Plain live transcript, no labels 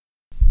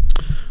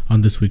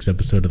On this week's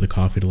episode of the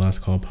Coffee to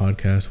Last Call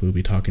podcast, we'll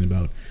be talking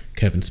about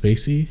Kevin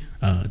Spacey,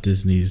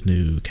 Disney's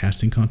new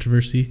casting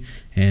controversy,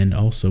 and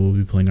also we'll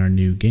be playing our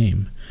new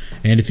game.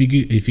 And if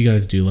you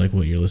guys do like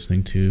what you're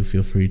listening to,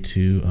 feel free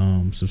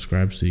to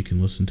subscribe so you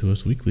can listen to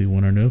us weekly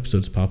when our new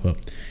episodes pop up.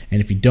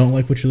 And if you don't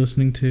like what you're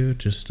listening to,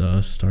 just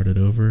start it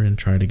over and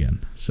try it again.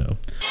 So.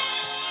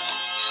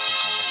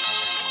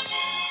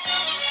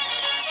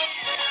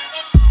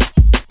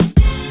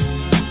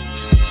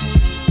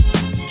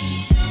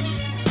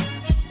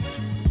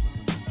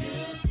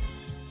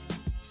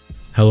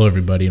 Hello,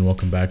 everybody, and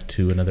welcome back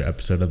to another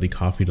episode of the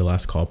Coffee to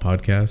Last Call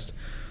podcast.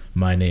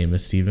 My name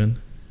is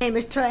Steven. My name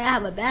is Trey. I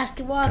have a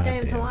basketball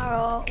game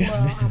tomorrow.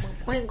 Well, I'm a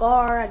point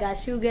guard. I got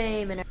a shoe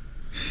game. And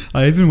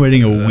I've been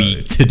waiting a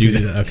week to do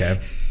that. Okay.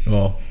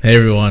 Well, hey,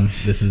 everyone.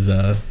 This is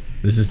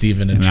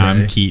Steven and Trey.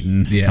 I'm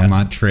Keaton. Yeah. I'm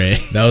not Trey.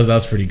 That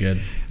was pretty good.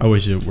 I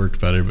wish it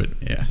worked better, but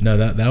yeah. No,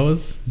 that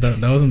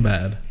wasn't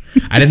bad.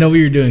 I didn't know what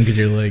you were doing because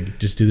you're like,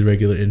 just do the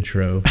regular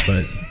intro,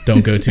 but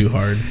don't go too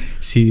hard.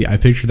 See, I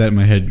pictured that in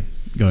my head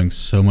going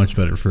so much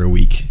better for a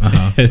week,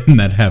 and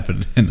that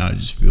happened, and I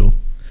just feel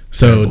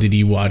so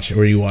terrible.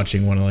 Were you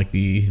watching one of like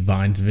the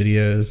Vines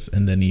videos,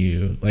 and then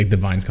you like the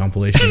Vines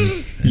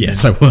compilations?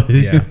 Yes, I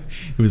was. Yeah,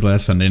 it was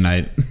last Sunday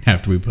night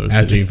after we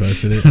posted after you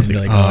posted it, and you're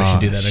like, I should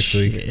do that next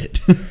week.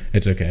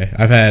 It's okay.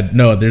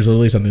 There's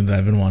literally something that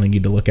I've been wanting you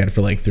to look at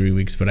for like 3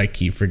 weeks, but I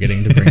keep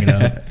forgetting to bring it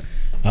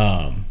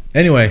up.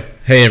 Anyway,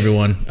 hey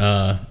everyone,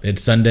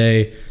 it's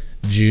Sunday,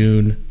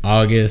 June,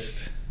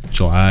 August,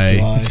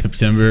 July,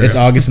 September. It's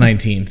August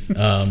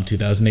 19th,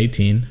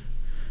 2018.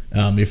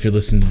 If you're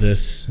listening to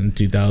this in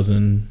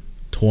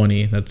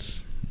 2020,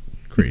 that's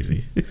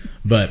crazy.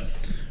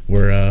 But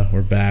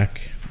we're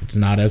back. It's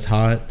not as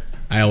hot.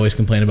 I always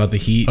complain about the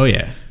heat. Oh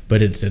yeah,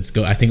 but I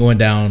think it went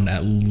down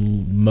at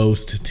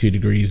most 2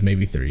 degrees,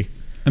 maybe 3.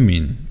 I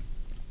mean,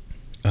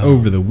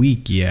 over the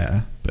week,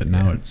 yeah, but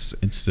now it's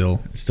still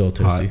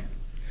toasty.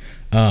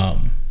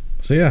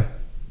 So yeah,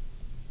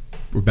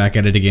 we're back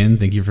at it again.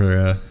 Thank you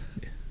for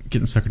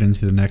getting suckered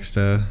into the next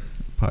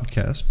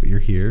podcast, but you're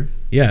here.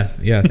 Yeah.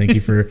 Thank you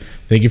for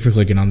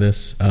clicking on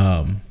this.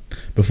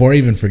 Before I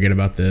even forget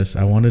about this,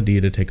 I wanted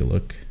you to take a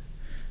look.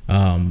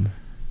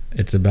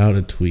 It's about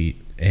a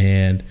tweet,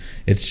 and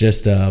it's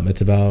just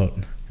it's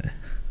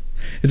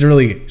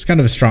kind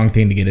of a strong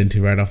thing to get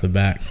into right off the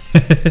bat.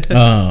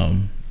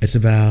 It's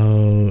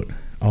about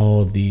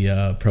all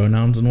the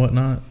pronouns and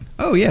whatnot.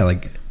 Oh yeah,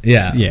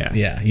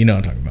 yeah. You know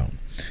what I'm talking about.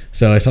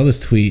 So I saw this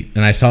tweet,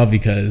 and I saw it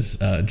because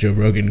Joe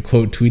Rogan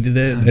quote tweeted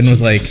it, and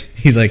was like,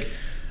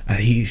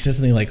 he said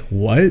something like,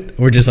 "What?"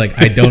 Or just like,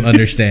 "I don't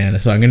understand."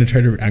 So I'm gonna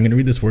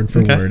read this word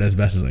for word as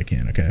best as I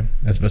can. Okay,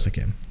 as best I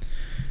can.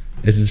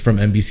 This is from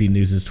NBC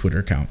News' Twitter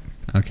account.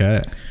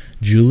 Okay.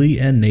 Julie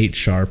and Nate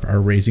Sharp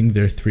are raising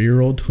their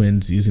 3-year-old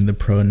twins using the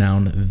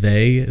pronoun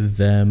they,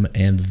 them,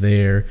 and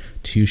their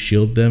to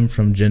shield them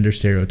from gender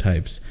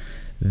stereotypes.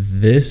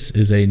 This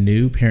is a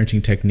new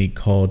parenting technique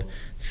called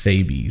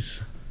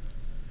Theybies.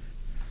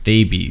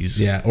 Theybies.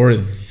 Yeah, or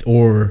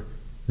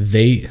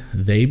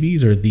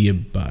theybies or the,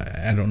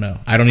 I don't know.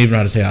 I don't even know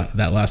how to say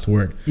that last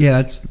word. Yeah,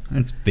 that's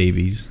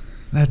theybies.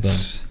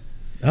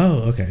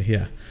 Oh, okay,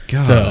 yeah.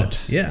 God. So,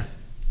 yeah.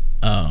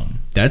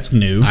 That's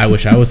new. I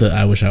wish I was a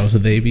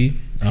theyby.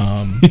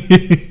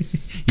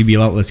 You'd be a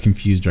lot less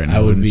confused right now.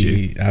 I would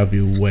be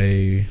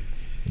way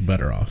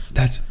better off.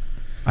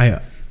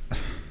 I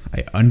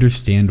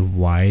understand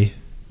why.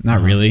 Not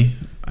really.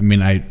 I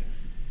mean, I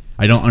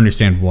don't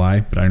understand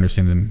why, but I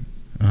understand them.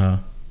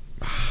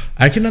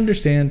 I can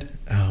understand.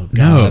 Oh God,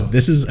 no,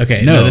 this is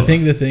okay. No, the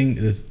thing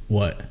is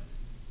what?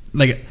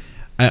 Like,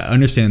 I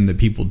understand that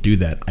people do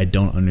that. I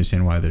don't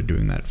understand why they're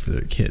doing that for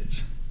their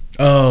kids.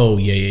 Oh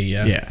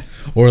yeah. Yeah.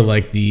 Or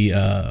like the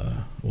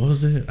what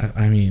was it?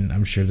 I mean,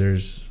 I'm sure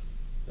there's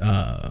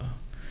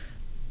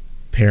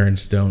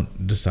parents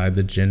don't decide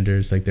the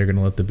genders. Like they're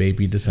gonna let the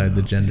baby decide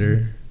the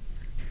gender.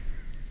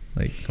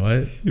 Like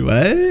what?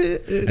 What?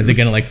 Is it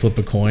gonna like flip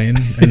a coin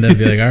and then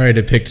be like, all right,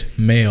 it picked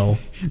male?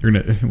 They're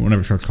gonna, whenever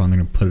it starts calling, they're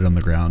gonna put it on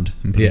the ground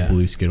and put a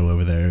blue Skittle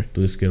over there.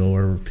 Blue Skittle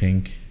or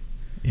pink.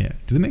 Yeah.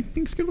 Do they make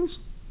pink Skittles?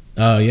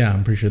 Oh yeah,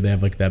 I'm pretty sure they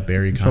have like that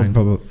berry kind.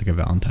 Probably like a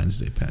Valentine's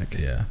Day pack.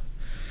 Yeah.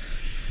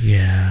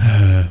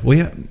 Yeah. Well,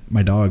 yeah.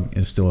 My dog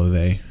is still a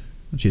they.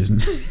 She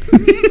isn't.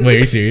 Wait, are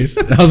you serious?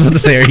 I was about to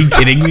say, are you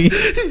kidding me?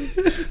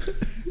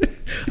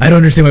 I don't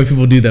understand why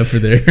people do that for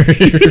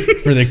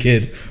their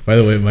kid. By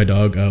the way, my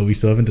dog, we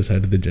still haven't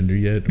decided the gender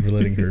yet. We're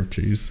letting her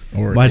choose.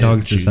 Or my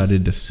dog's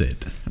decided to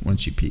sit when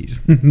she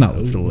pees, not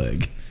lift a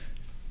leg.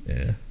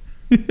 Yeah.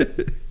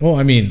 Well,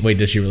 I mean, wait,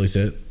 does she really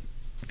sit?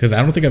 Because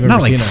I don't think I've ever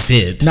not seen like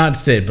sit. Not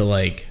sit, but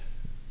like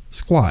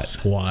squat.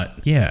 I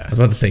Yeah. was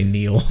about to say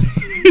kneel.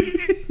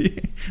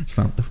 It's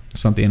not the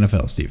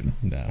NFL, Steven.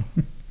 No.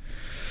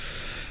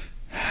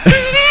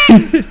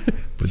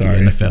 But sorry.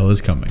 The NFL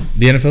is coming.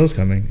 The NFL is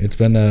coming. It's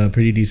been a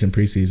pretty decent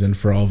preseason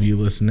for all of you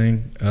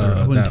listening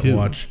that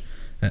watch.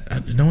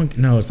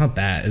 No, it's not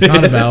that. It's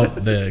not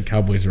about the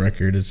Cowboys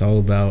record. It's all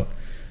about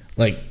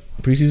like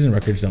preseason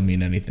records don't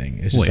mean anything.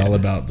 It's just Well, yeah. all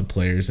about the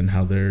players and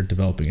how they're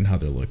developing and how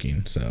they're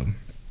looking. So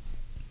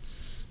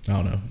I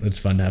don't know. It's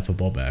fun to have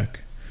football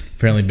back.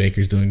 Apparently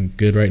Baker's doing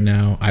good right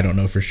now. I don't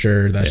know for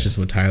sure. That's just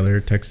what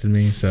Tyler texted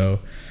me. So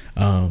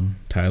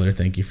Tyler,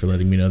 thank you for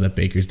letting me know that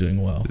Baker's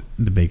doing well.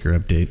 The Baker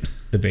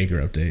update. The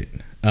Baker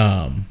update.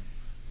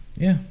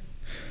 Yeah.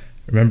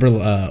 Remember,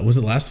 was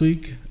it last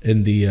week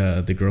in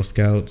the Girl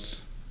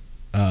Scouts?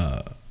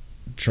 What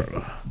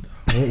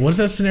is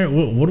that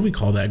scenario? What do we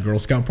call that? Girl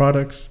Scout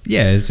products?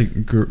 Yeah, it's a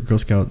Girl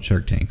Scout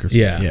Shark Tank.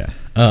 Yeah.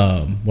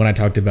 When I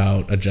talked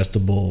about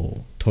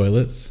adjustable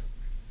toilets.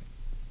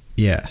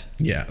 Yeah.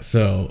 Yeah.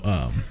 So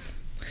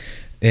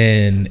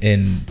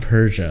in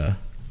Persia,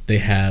 they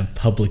have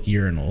public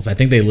urinals. I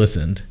think they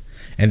listened,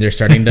 and they're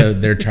starting,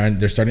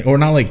 or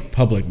not like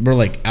public, but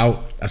like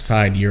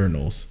outside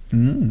urinals.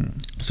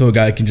 So a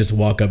guy can just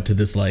walk up to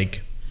this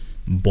like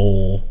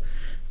bowl,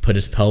 put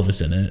his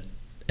pelvis in it,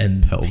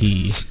 and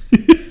pee.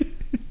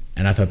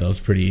 And I thought that was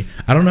pretty.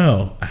 I don't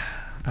know.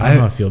 I don't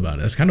know how I feel about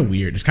it. It's kind of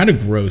weird. It's kind of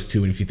gross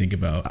too, if you think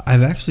about.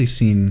 I've actually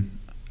seen.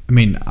 I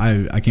mean,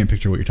 I can't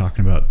picture what you're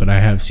talking about, but I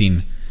have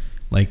seen,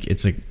 like,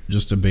 it's like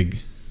just a big.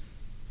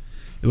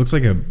 It looks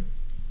like a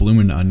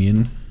blooming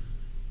onion.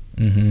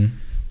 Mm-hmm.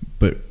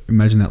 But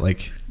imagine that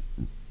like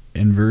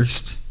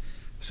inversed.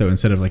 So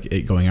instead of like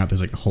it going out,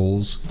 there's like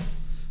holes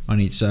on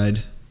each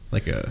side,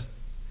 like a.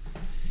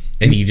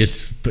 And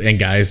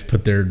guys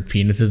put their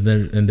penises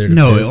in their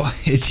no,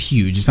 piss. it's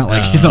huge. It's not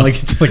like it's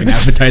like an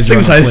appetizer.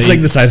 It's like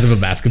the size of a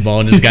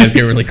basketball, and just guys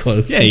get really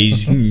close. Yeah,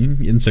 you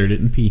insert it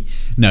and pee.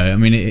 No, I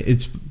mean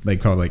it's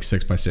like probably like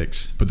 6 by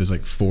 6, but there's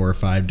like 4 or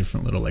 5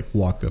 different little like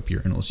walk up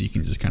urinals. You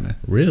can just kind of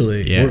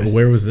really. Yeah.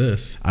 Where was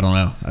this? I don't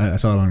know. I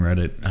saw it on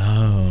Reddit.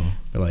 Oh,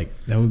 but like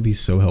that would be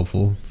so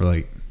helpful for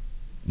like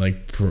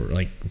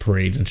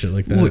parades and shit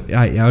like that. Well,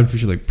 I would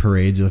feature like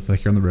parades if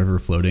like you're on the river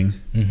floating,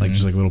 like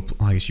just like little.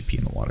 I guess you pee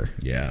in the water.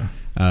 Yeah.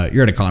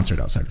 You're at a concert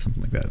outside or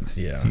something like that.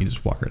 Yeah. You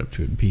just walk right up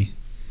to it and pee.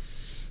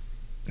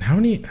 How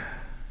many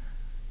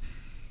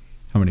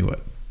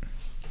what?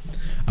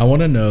 I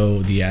want to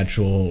know the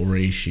actual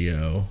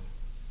ratio.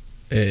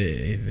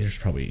 You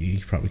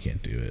probably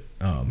can't do it.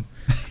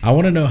 I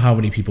want to know how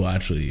many people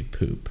actually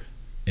poop.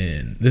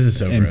 This is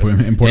so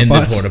gross. In porta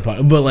pots?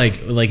 But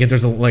like if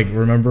there's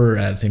remember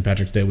at St.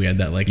 Patrick's Day we had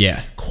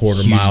that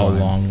quarter mile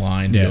long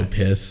line to go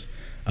piss.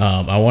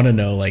 I want to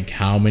know like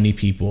how many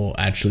people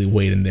actually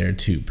wait in there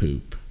to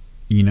poop.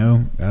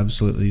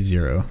 Absolutely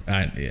zero.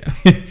 Yeah.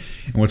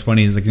 And what's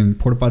funny is like in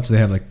porta pots they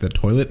have like the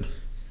toilet.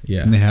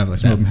 Yeah. And they have like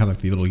some of them have like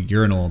the little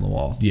urinal on the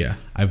wall. Yeah.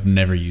 I've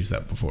never used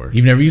that before.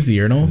 You've never used the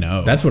urinal?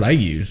 No. That's what I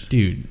use.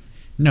 Dude.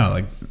 No,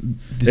 like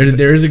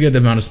there is a good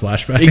amount of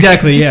splashback.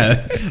 Exactly,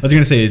 yeah. I was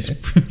gonna say it's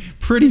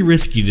pretty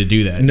risky to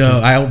do that.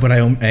 No, I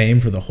aim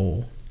for the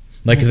hole,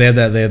 like because they have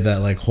that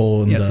like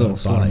hole in the bottom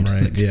slide.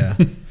 Right. Yeah,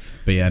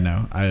 but yeah,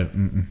 no,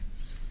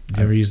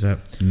 never used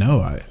that. No,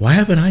 why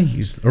haven't I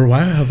used, or why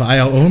have I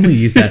only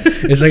used that?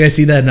 It's like I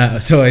see that now,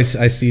 so I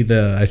see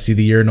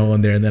the urinal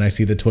in there, and then I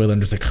see the toilet. I'm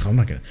just like, I'm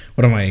not gonna.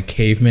 What am I, a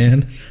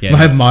caveman? I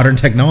have modern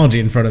technology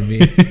in front of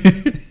me.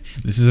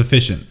 This is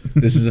efficient.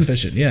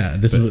 Yeah.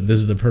 This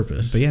is the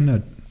purpose. But yeah,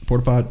 no,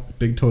 porta pot,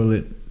 big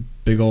toilet,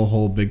 big old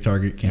hole, big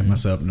target, can't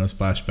mess up, no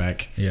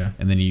splashback. Yeah.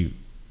 And then you.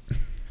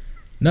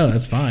 No,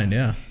 that's fine.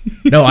 Yeah.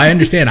 No, I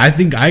understand.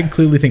 I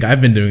clearly think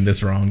I've been doing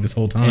this wrong this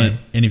whole time.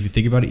 And if you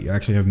think about it, you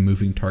actually have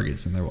moving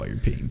targets in there while you're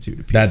peeing too.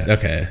 That's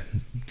okay.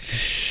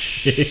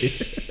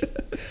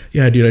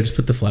 Yeah, dude, I just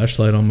put the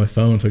flashlight on my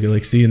phone so I can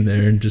like see in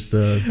there and just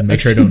make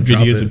sure I don't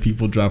drop it. Videos of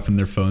people dropping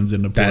their phones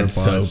into porta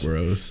pots. That's so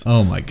gross.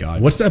 Oh my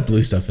god. What's that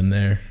blue stuff in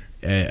there?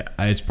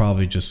 It's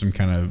probably just some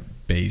kind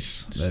of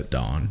base.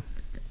 Dawn.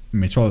 I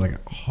mean, it's probably like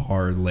a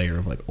hard layer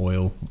of like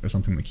oil or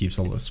something that keeps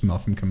all the smell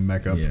from coming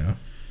back up. Yeah.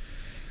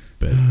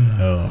 But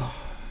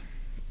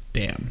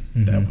damn,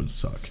 that would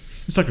suck.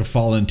 It's like a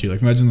fall into.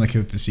 Like imagine like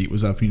if the seat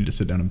was up and you just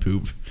sit down and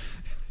poop.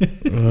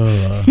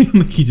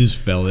 Like he just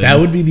fell in. That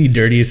would be the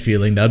dirtiest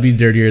feeling. That would be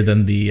dirtier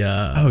than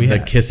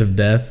the kiss of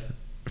death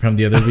from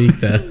the other week.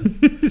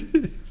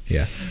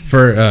 Yeah.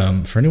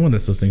 For anyone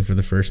that's listening for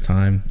the first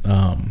time,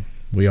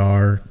 we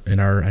are in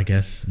our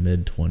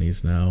mid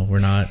 20s now. We're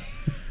not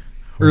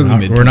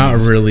we're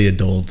not really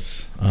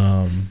adults.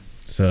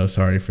 So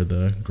sorry for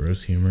the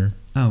gross humor.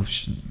 Oh,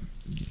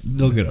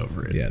 they'll get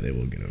over it. Yeah, they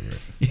will get over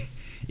it.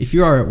 If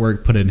you are at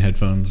work, put in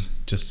headphones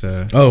just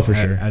to for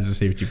sure as a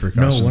safety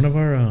precaution. No, one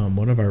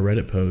of our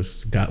Reddit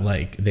posts got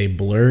they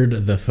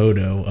blurred the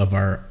photo of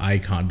our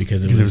icon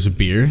because there was a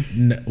beer.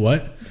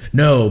 What?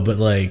 No, but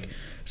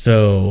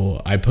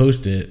so I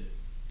post it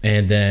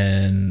and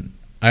then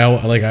I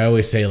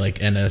always say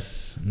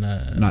NS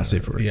not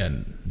safe for work. Yeah.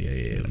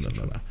 Blah,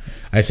 blah, blah.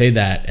 I say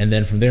that and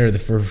then from there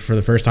for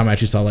the first time I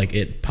actually saw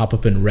it pop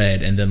up in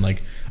red and then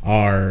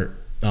our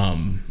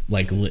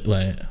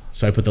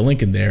so I put the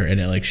link in there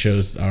and it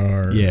shows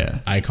our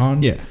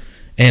icon. Yeah.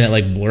 And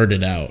it blurred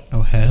it out.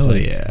 Oh hell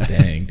yeah.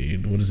 Dang,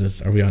 dude. What is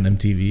this? Are we on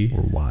MTV?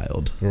 We're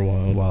wild. We're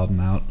wild. Wild and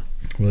out.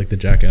 We're like the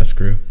Jackass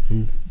crew.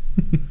 Ooh.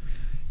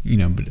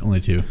 but only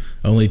two.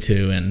 Only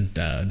two, and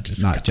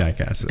just not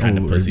jackasses. Kind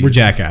of pussies. We're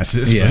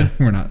jackasses, Yeah.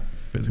 but we're not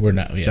physically We're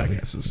not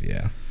jackasses.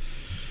 Yeah.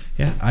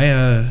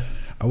 Yeah,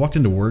 I walked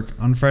into work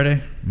on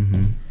Friday,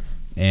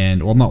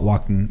 and I'm not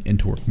walking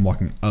into work. I'm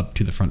walking up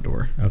to the front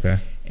door. Okay.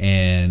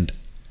 And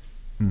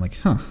I'm like,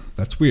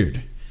 that's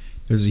weird.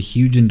 There's a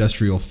huge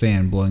industrial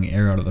fan blowing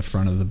air out of the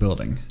front of the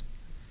building.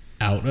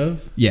 Out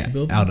of? Yeah, the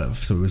building? out of.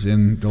 So it was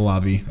in the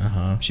lobby,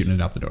 shooting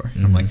it out the door.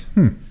 And I'm like,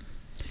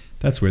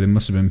 that's weird. They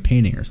must have been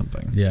painting or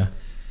something. Yeah.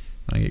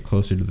 And I get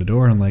closer to the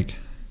door, and I'm like,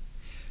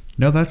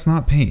 no, that's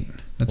not paint.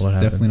 That's What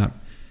definitely not.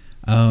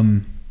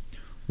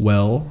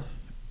 Well,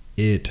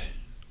 it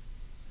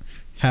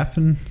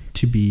happened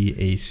to be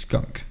a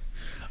skunk.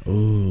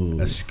 Ooh.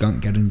 A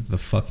skunk got into the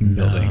fucking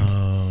building.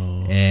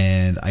 No.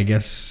 And I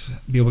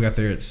guess people got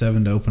there at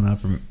 7 to open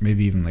up, or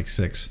maybe even like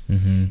 6.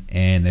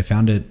 And they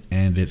found it,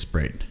 and it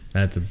sprayed.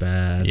 That's a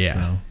bad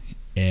smell.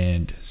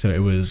 And so it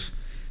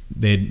was,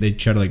 they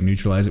tried to like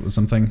neutralize it with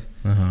something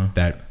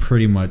that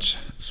pretty much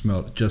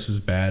smelled just as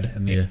bad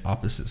in the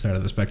opposite side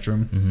of the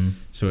spectrum.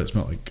 So it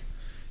smelled like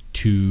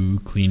too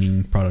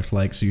cleaning product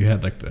like. So you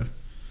had like the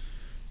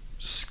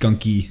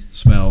skunky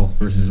smell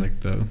versus like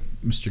the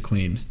Mr.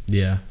 Clean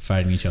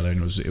fighting each other,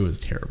 and it was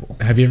terrible.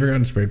 Have you ever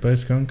gotten sprayed by a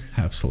skunk?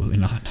 Absolutely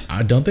not.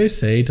 Don't they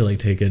say to like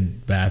take a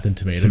bath in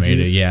tomato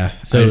juice? Yeah.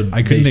 So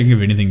I couldn't think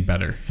of anything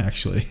better,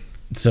 actually.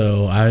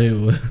 So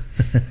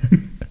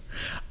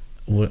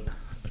what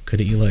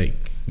couldn't you like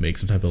make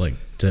some type of like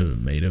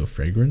tomato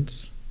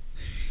fragrance?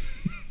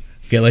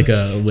 Get like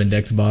a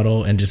Windex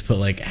bottle and just put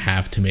like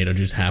half tomato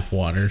juice, half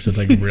water, so it's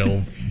like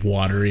real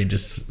watery.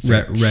 Just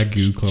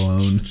ragu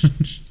cologne.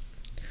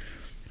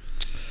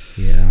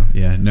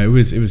 Yeah. No,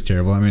 it was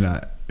terrible. I mean,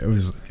 it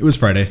was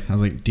Friday. I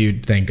was like,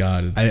 dude, thank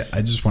God.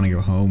 I just want to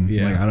go home.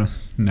 Yeah. Like, I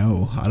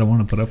don't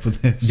want to put up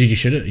with this. Dude, you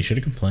should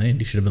have complained.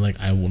 You should have been like,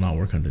 I will not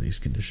work under these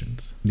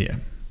conditions. Yeah.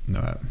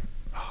 No.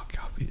 Oh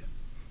God, we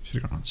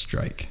should have gone on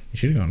strike. You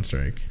should have gone on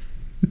strike.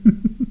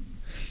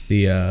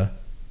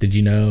 Did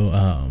you know?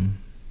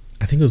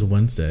 I think it was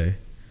Wednesday.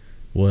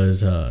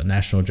 Was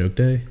National Joke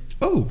Day.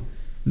 Oh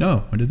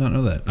no, I did not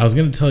know that. I was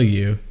gonna tell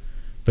you.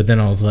 But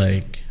then I was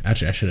like,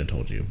 actually, I should have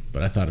told you.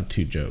 But I thought of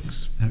two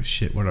jokes. Oh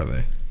shit! What are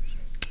they?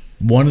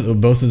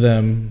 Both of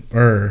them,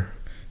 or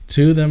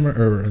two of them,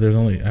 or I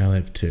only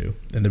have two,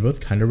 and they're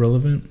both kind of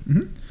relevant.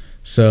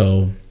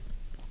 So,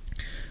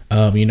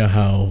 you know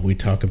how we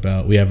talk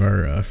about, we have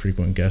our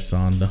frequent guests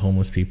on, the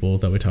homeless people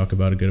that we talk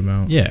about a good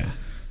amount. Yeah.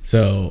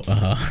 So,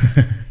 I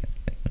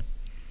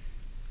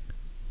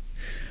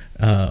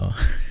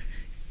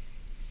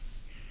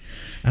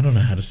don't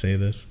know how to say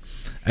this.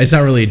 It's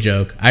not really a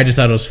joke. I just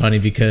thought it was funny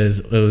because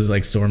it was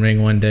like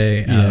storming one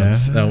day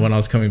when I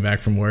was coming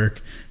back from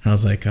work, and I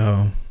was like,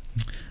 "Oh,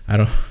 I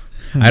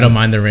don't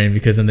mind the rain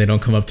because then they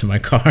don't come up to my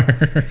car."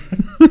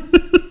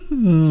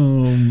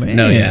 Oh man.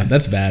 No, yeah,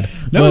 that's bad.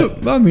 No,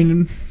 but, I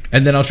mean,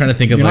 and then I was trying to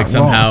think of like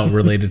somehow wrong.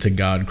 related to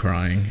God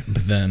crying,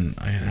 but then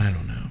I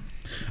don't know.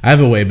 I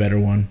have a way better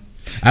one.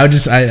 I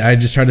just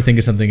try to think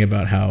of something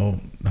about how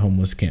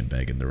homeless can't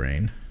beg in the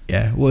rain.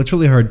 Yeah, well, it's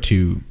really hard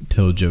to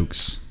tell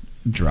jokes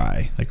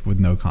dry, like with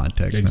no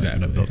context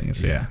in a building.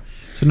 So yeah.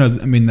 So no,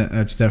 I mean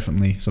that's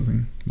definitely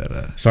something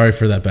that. Sorry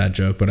for that bad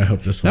joke, but I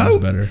hope this one was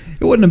better.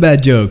 It wasn't a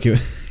bad joke.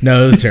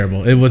 No, it was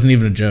terrible. It wasn't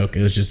even a joke.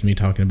 It was just me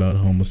talking about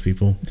homeless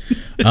people.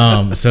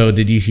 So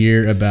did you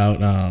hear about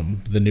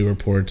the new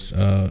reports?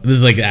 This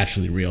is like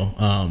actually real.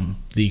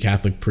 The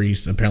Catholic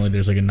priests, apparently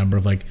there's like a number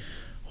of like,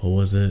 what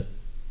was it?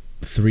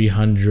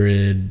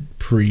 300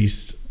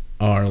 priests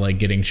are like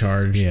getting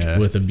charged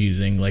with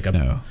abusing like a.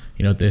 No.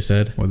 You know what they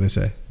said? What'd they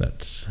say?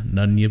 That's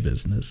none of your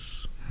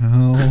business.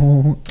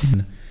 Oh.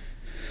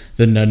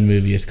 The Nun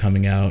movie is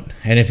coming out,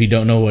 and if you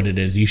don't know what it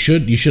is, you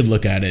should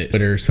look at it.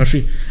 But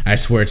especially, I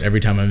swear it's every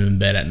time I'm in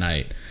bed at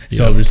night.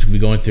 So I'll just be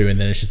going through, and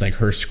then it's just like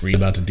her scream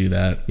about to do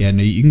that. Yeah,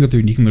 no, you can go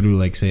through and you can literally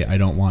like say, I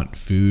don't want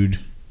food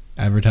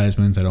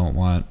advertisements. I don't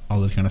want all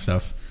this kind of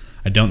stuff.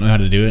 I don't know how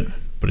to do it,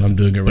 but I'm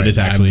doing it right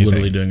now. I'm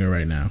literally doing it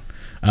right now.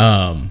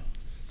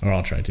 Or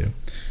I'll try to.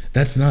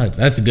 That's nuts.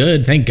 That's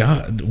good. Thank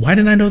God. Why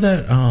didn't I know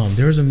that?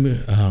 There was a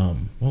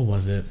what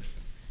was it?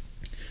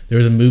 There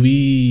was a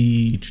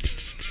movie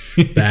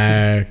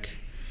back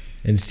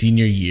in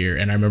senior year,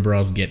 and I remember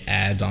I would get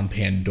ads on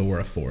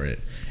Pandora for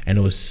it, and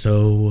it was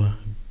so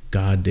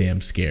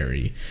goddamn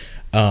scary.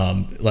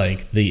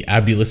 Like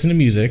I'd be listening to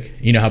music,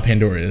 you know how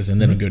Pandora is, and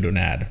then it'd go to an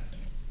ad,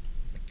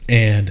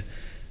 and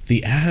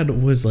the ad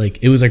was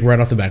like, it was like right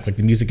off the back, like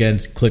the music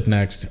ends, click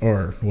next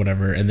or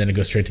whatever, and then it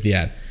goes straight to the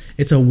ad.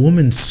 It's a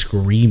woman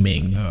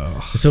screaming.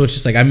 Oh. So it's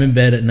just like I'm in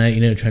bed at night,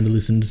 trying to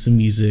listen to some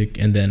music,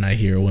 and then I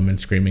hear a woman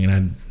screaming, and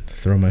I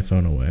throw my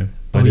phone away.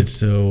 But it's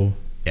so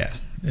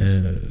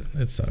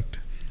it sucked.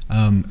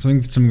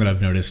 Something that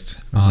I've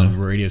noticed on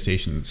radio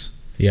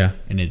stations. Yeah,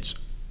 and it's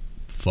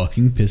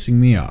fucking pissing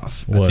me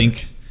off. What? I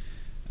think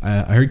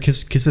I heard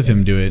Kiss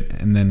FM do it,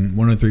 and then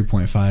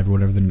 103.5 or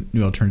whatever the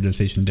new alternative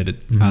station did it.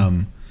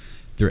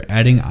 They're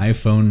adding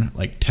iPhone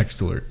like text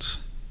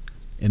alerts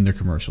in their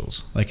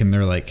commercials, like in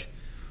their like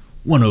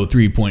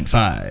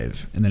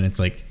 103.5, and then it's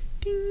like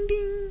ding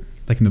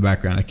like in the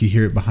background, like you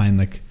hear it behind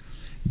like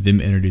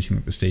them introducing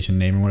like the station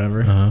name or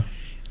whatever,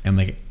 and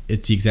like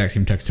it's the exact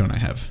same text tone I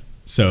have.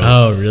 So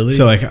oh really?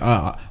 So like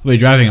while you're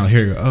driving, I'll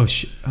hear you go, oh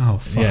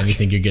fuck. Yeah, and you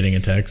think you're getting a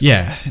text?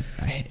 Yeah,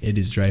 it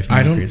is driving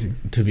me crazy.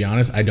 To be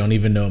honest, I don't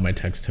even know what my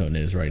text tone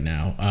is right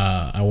now.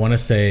 I want to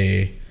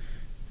say,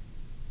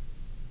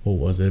 what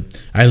was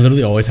it? I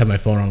literally always have my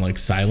phone on like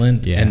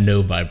silent and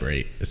no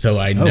vibrate, so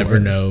I never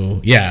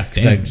know. Yeah,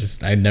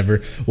 because I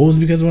never. Well, it was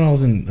because when I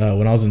was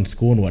in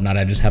school and whatnot,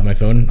 I just have my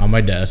phone on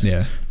my desk,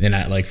 and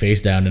I like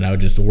face down, and I would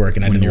just work,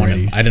 and I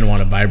didn't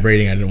want it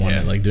vibrating. I didn't want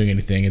it like doing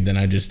anything, and then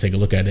I just take a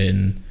look at it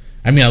and.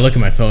 I mean, I look at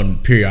my phone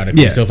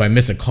periodically, so if I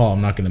miss a call, I'm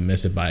not going to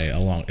miss it by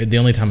a long... The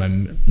only time I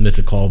miss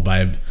a call by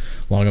a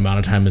long amount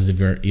of time is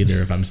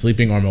if I'm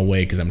sleeping or I'm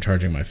awake because I'm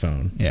charging my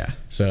phone. Yeah.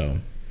 So...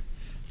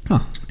 Huh.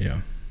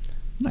 Yeah.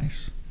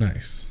 Nice.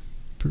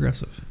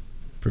 Progressive.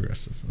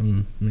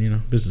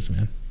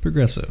 Businessman.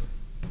 Progressive.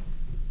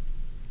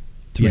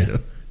 Tomato. Yeah.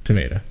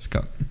 Tomato.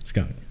 Skunk.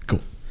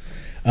 Cool.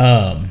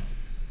 Yeah.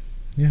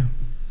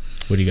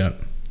 What do you got?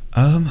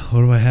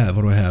 What do I have?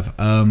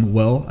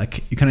 Well,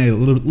 you kind of had a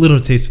little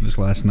taste of this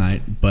last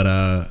night,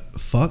 but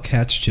fuck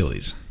Hatch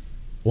Chili's.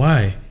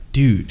 Why?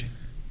 Dude,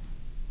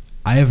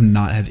 I have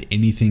not had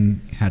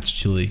anything Hatch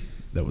Chili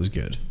that was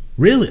good.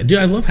 Really? Dude,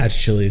 I love Hatch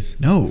Chili's.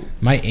 No.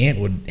 My aunt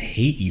would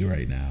hate you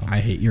right now. I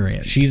hate your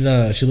aunt. She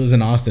lives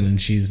in Austin,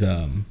 and she's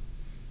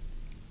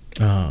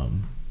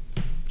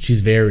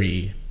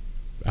very,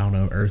 I don't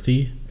know,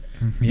 earthy.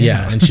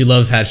 Yeah, and she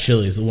loves Hatch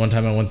Chili's. The one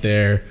time I went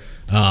there,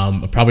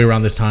 probably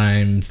around this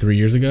time 3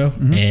 years ago,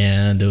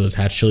 and it was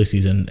Hatch Chili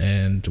season,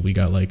 and we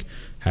got like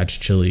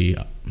Hatch Chili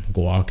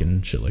guac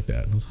and shit like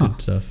that. It was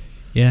good stuff.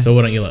 Yeah. So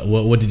what don't you like?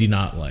 What did you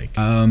not like?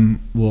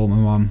 Well, my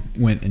mom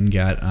went and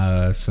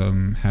got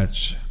some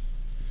Hatch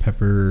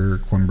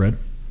pepper cornbread.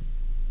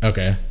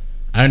 Okay,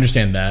 I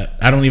understand that.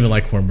 I don't even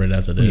like cornbread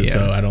as it is,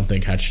 so I don't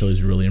think Hatch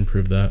Chili's really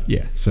improved that.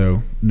 Yeah.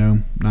 So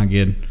no, not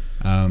good.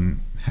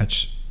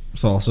 Hatch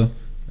salsa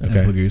and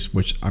Blue Goose,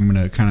 which I'm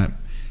gonna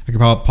I could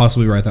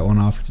possibly write that one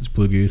off because it's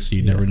Blue Goose, so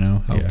you never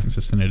know how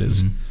consistent it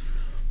is.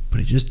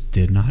 But it just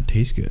did not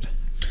taste good.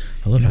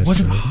 I love Hatch It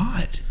wasn't Chili's.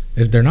 hot.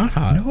 They're not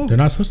hot. No. They're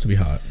not supposed to be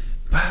hot.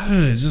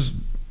 It was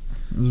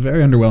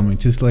very underwhelming.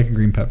 It tasted like a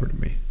green pepper to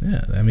me.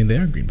 Yeah, I mean they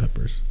are green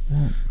peppers.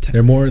 Well,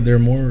 they're more.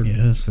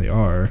 Yes, they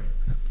are.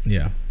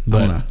 Yeah,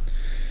 but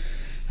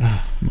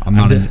I'm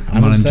not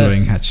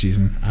enjoying Hatch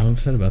season. I'm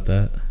upset about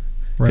that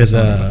because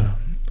I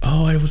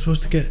was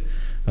supposed to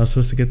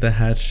get the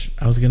Hatch.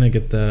 I was gonna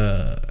get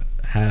the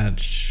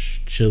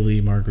Hatch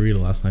chili margarita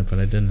last night, but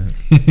I didn't.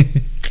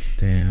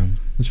 Damn.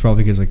 It's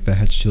probably because like the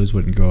Hatch chilies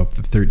wouldn't go up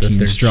the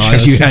 13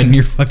 straws you had in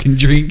your fucking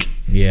drink.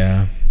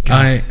 Yeah.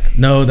 I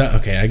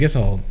guess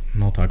I'll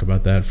talk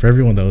about that for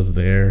everyone that was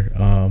there.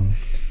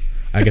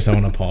 I guess I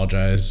want to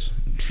apologize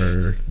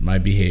for my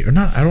behavior. I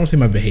don't want to say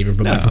my behavior,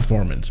 but my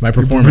performance.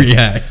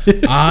 Yeah.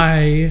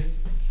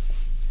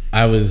 I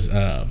was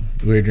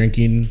we were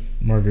drinking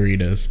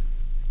margaritas,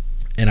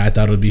 and I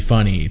thought it would be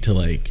funny to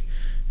like.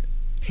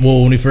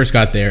 Well, when we first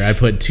got there, I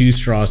put 2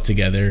 straws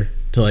together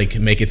to like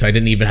make it so I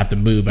didn't even have to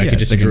move. I could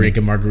just drink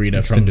a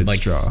margarita from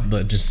like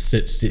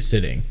just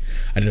sitting.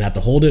 I didn't have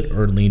to hold it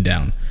or lean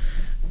down.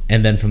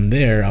 And then from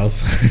there, I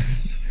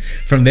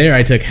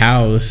took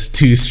Hal's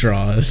 2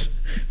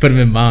 straws, put them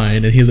in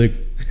mine, and he's like,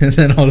 and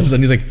then all of a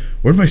sudden he's like,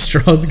 "Where'd my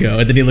straws go?"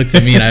 And then he looks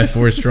at me, and I have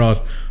 4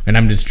 straws, and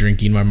I'm just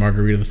drinking my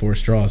margarita with 4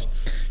 straws.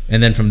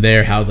 And then from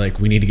there, Hal's like,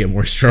 "We need to get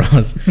more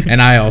straws,"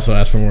 and I also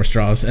asked for more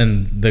straws.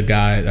 And the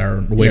guy,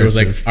 our waiter was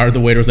like,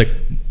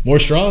 "More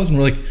straws?" And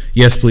we're like,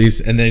 "Yes,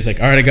 please." And then he's like,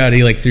 "All right, I got it."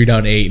 He like threw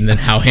down 8, and then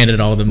Hal handed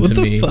all of them to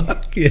me. What the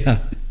fuck? Yeah.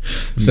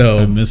 So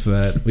I missed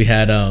that. We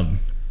had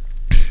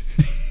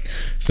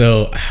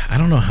So I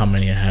don't know how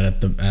many I had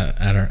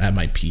at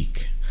my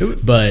peak,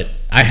 but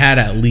I had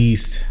at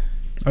least.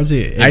 I'd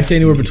say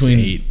anywhere between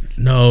 8.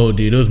 No,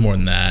 dude, it was more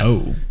than that.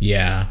 Oh,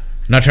 yeah.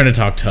 I'm not trying to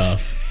talk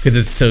tough because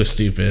it's so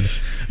stupid,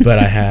 but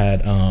I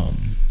had it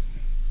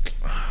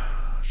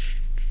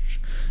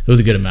was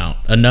a good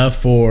amount, enough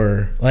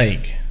for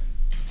like.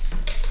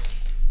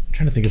 I'm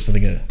trying to think of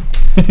something. It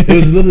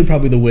was literally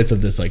probably the width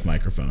of this like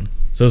microphone.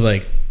 So it was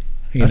like,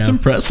 that's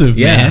impressive,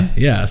 man.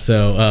 Yeah.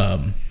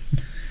 So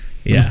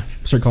yeah.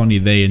 Start calling you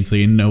they until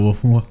you know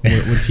what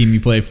team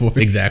you play for.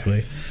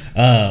 Exactly.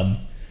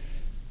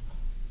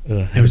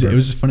 It was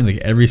just funny.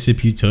 Like every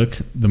sip you took,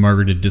 the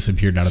margarita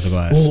disappeared out of the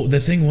glass. Well, the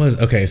thing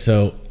was, okay,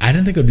 so I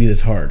didn't think it would be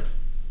this hard.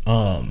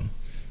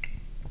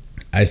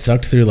 I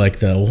sucked through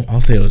like we'll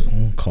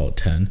call it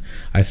 10.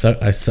 I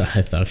sucked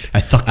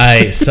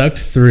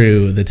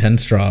through the 10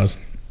 straws,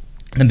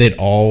 and they'd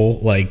all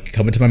like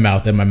come into my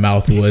mouth, and my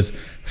mouth was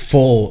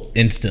full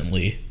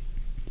instantly.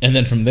 And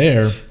then from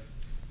there,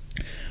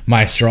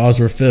 my straws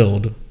were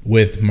filled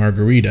with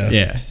margarita.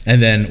 Yeah.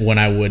 And then when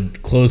I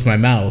would close my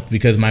mouth,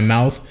 because my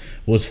mouth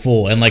was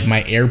full and like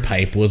my air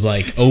pipe was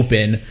like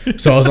open,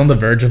 so I was on the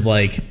verge of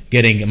like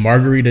getting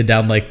margarita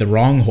down like the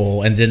wrong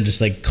hole and then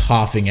just like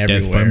coughing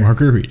everywhere. Death by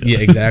margarita. Yeah,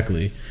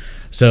 exactly.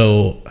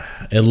 So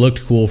it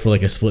looked cool for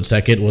like a split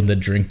second when the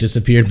drink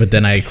disappeared, but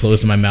then I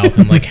closed my mouth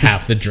and like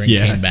half the drink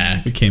came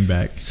back. It came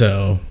back.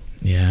 So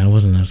yeah, it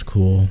wasn't as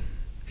cool.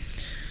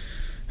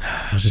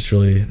 I was just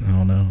really, I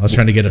don't know. I was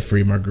trying to get a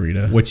free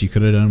margarita. What you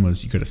could have done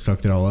was you could have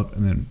sucked it all up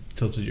and then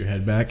tilted your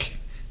head back.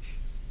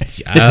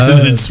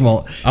 And then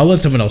swallow. I'll let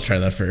someone else try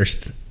that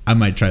first. I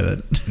might try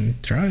that.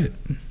 Try it.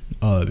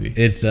 Oh, that'd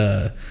be. It's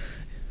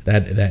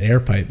that air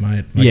pipe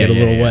might get a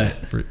little wet.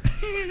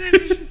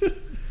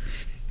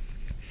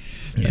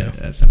 Yeah,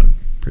 that sounded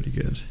pretty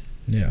good.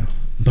 Yeah,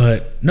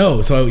 but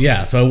no. So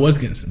I was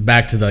getting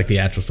back to the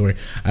actual story.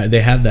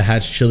 They had the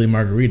Hatch chili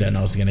margarita, and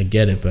I was gonna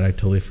get it, but I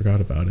totally forgot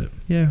about it.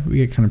 Yeah, we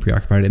get kind of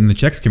preoccupied, and the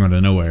checks came out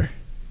of nowhere.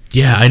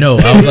 Yeah, I know.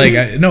 I was like,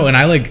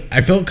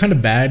 I felt kind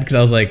of bad because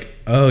I was like,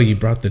 oh, you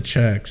brought the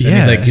checks. And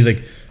he's like,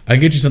 I can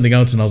get you something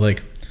else, and I was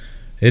like,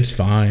 it's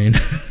fine.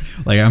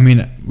 Like, I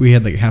mean, we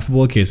had like half a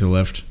bowl of queso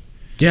left.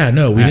 Yeah,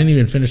 no, we didn't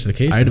even finish the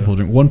queso. I had a full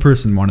drink. One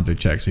person wanted their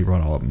checks, so he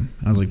brought all of them.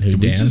 I was like, Who,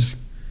 did we Dan? just?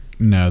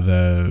 No,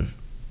 the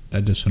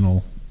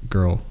additional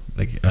girl.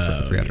 Like,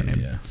 I forgot her name.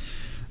 Yeah.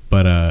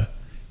 But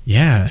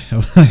yeah,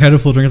 I had a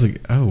full drink. I was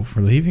like, oh,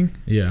 we're leaving?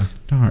 Yeah.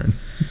 Darn.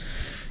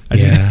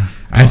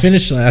 I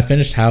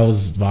finished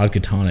Hal's vodka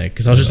tonic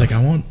because I was just like,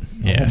 I want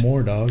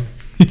more, dog.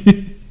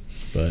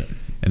 But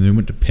and then we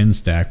went to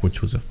Pinstack,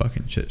 which was a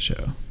fucking shit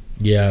show.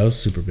 Yeah, it was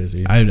super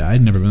busy.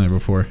 I'd never been there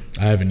before.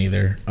 I haven't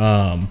either.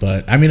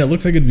 But I mean, it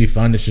looks like it'd be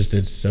fun. It's just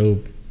it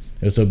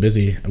was so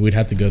busy. We'd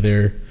have to go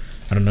there.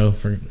 I don't know,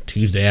 for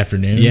Tuesday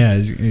afternoon.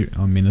 Yeah,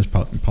 I mean, there's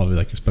probably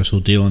like a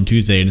special deal on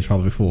Tuesday, and it's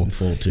probably full.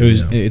 Full too.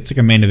 It's like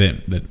a main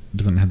event that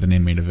doesn't have the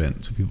name main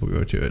event, so people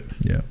go to it.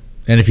 Yeah.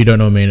 And if you don't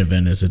know what main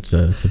event is, it's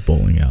a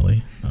bowling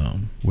alley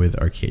with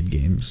arcade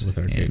games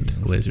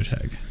and laser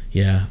tag.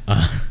 Yeah.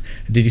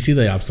 Did you see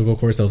the obstacle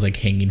course that was like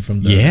hanging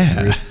from the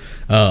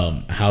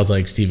roof? How's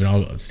like, Steven,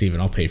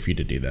 I'll pay for you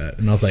to do that.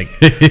 And I was like,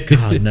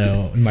 God,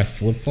 no. And my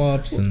flip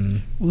flops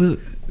and there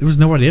was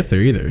nobody up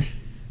there either.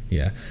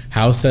 Yeah.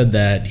 Hal said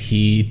that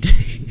he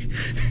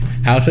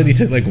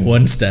took like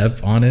one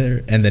step on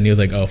it, and then he was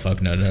like, oh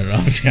fuck, no,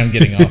 I'm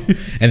getting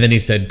off. And then he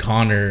said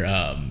Connor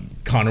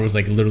was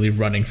like literally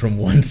running from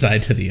one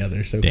side to the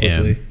other so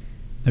quickly.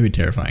 That'd be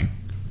terrifying.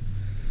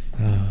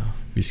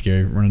 Be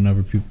scary running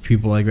over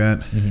people like that.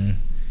 Mm-hmm.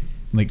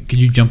 Like,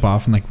 could you jump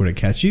off and like would it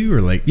catch you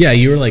or like? Yeah,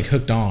 you were like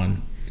hooked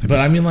on. But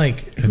I mean,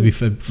 like,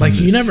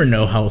 you never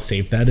know how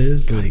safe that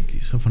is. God, like,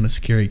 he's so fun, a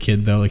scary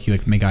kid though. Like, you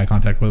like make eye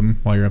contact with him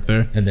while you're up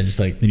there, and then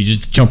then you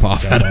just jump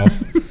off,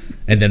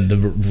 and then the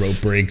rope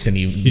breaks and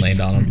you land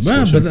on him.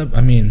 But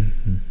I mean,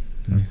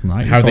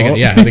 how are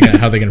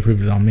they gonna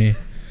prove it on me?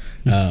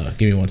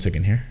 Give me 1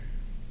 second here,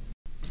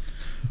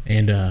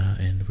 and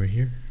we're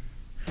here.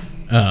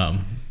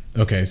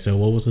 Okay, so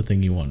what was the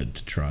thing you wanted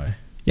to try?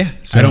 Yeah,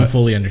 so I don't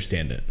fully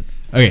understand it.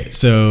 Okay,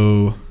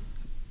 so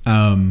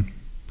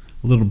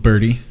a little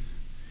birdie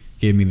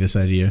gave me this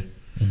idea.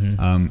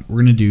 Mm-hmm.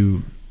 We're gonna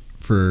do,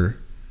 for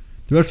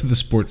the rest of the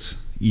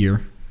sports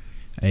year,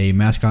 a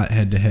mascot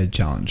head-to-head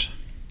challenge.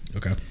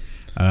 Okay.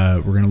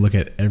 We're gonna look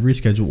at every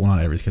schedule. Well,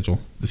 not every schedule.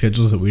 The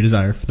schedules that we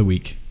desire for the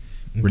week.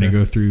 We're gonna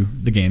go through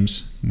the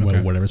games,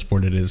 whatever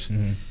sport it is,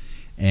 mm-hmm.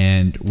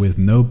 and with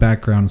no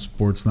background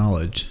sports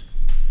knowledge,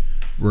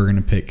 we're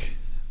gonna pick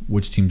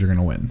which teams are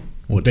gonna win.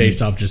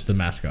 Based off just the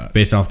mascot.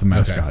 Based off the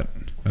mascot.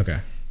 Okay.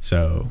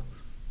 So,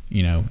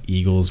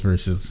 Eagles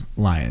versus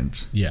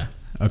Lions. Yeah.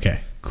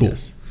 Okay, cool.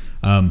 Yes.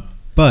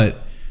 But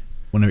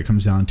whenever it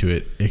comes down to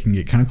it, it can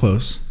get kind of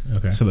close.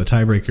 Okay. So the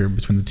tiebreaker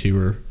between the two,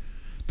 or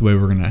the way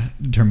we're going to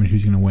determine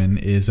who's going to win,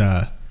 is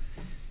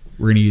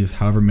we're going to use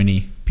however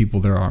many people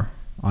there are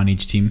on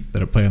each team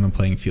that play on the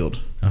playing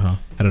field at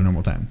a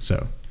normal time.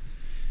 So,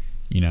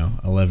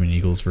 11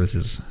 Eagles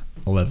versus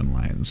 11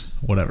 Lions,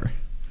 whatever.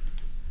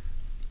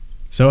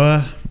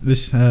 So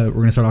this we're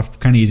going to start off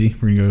kind of easy.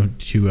 We're going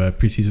to go to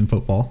preseason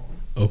football.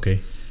 Okay.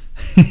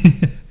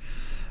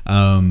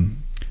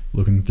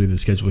 Looking through the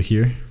schedule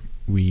here,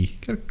 we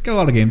got a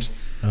lot of games.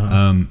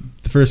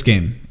 The first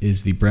game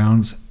is the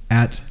Browns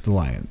at the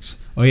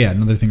Lions. Oh yeah,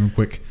 another thing real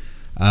quick.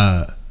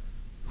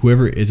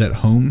 Whoever is at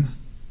home,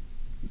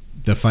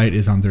 the fight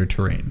is on their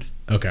terrain.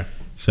 Okay.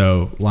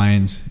 So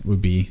Lions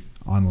would be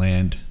on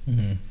land.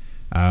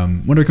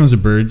 Mm-hmm. When it comes to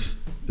birds,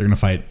 they're going to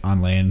fight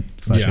on land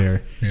 /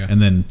 air. Yeah.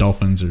 And then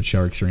dolphins or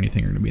sharks or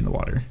anything are going to be in the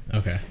water.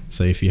 Okay.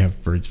 So if you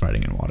have birds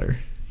fighting in water,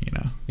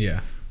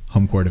 Yeah.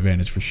 home court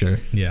advantage for sure.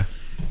 Yeah.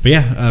 But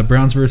yeah,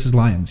 Browns versus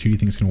Lions. Who do you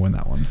think is going to win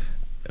that one?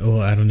 Oh,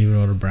 I don't even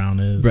know what a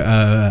brown is.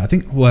 I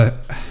think I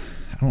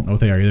don't know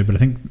what they are either, but I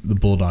think the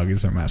bulldog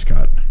is their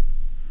mascot.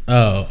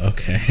 Oh,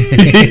 okay.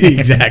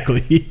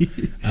 Exactly.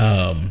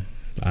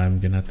 I'm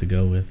gonna have to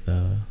go with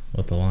the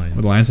Lions.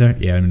 With the Lions there?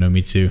 Yeah, no,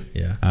 me too.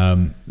 Yeah.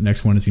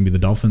 Next one is gonna be the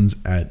Dolphins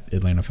at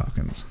Atlanta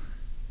Falcons.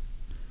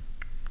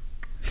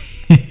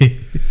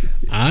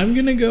 I'm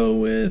gonna go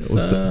with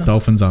the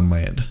Dolphins on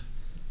land.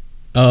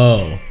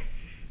 Oh.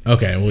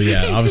 Okay, well,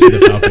 yeah, obviously the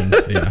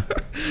Falcons, yeah.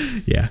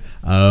 Yeah.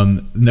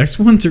 Next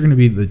ones are going to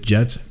be the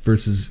Jets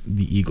versus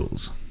the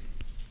Eagles.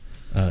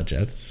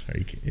 Jets.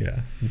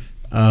 Yeah.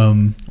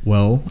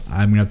 Well,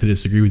 I'm gonna have to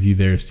disagree with you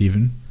there,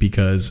 Steven,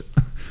 because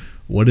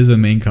what is the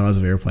main cause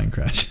of airplane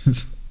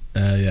crashes?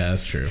 Yeah,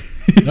 that's true.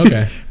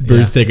 Okay.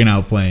 Birds taking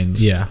out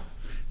planes. Yeah.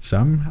 So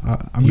I'm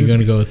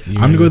gonna go with. I'm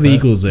gonna go with the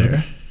Eagles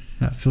there.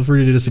 Okay. Feel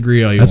free to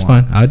disagree all you want. That's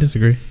fine. I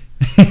disagree.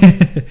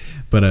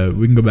 But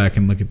we can go back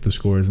and look at the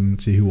scores and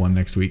see who won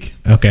next week.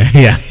 Okay.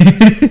 Yeah.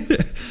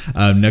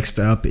 Next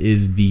up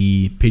is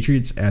the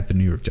Patriots at the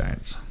New York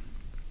Giants.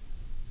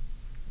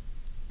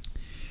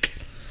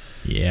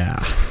 Yeah.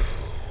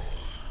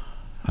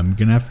 I'm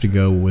gonna have to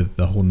go with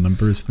the whole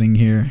numbers thing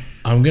here.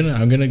 I'm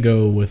gonna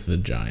go with the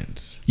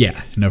Giants.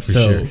 Yeah, no, for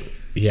sure.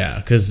 Yeah,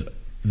 because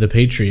the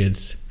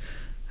Patriots,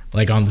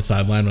 like on the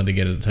sideline when they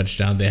get a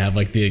touchdown, they have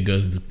like it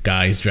goes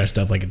guys dressed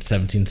up like it's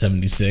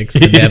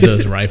 1776, and they have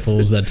those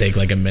rifles that take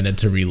like a minute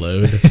to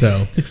reload.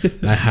 So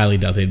I highly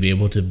doubt they'd be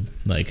able to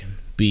like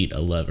beat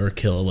 11 or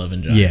kill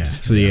 11 Giants. Yeah,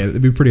 so yeah,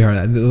 it'd be pretty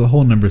hard. The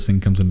whole numbers thing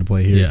comes into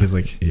play here because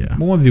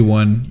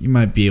 1v1, you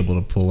might be able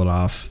to pull it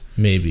off.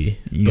 Maybe,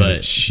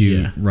 but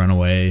shoot, run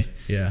away.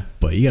 Yeah,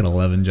 but you got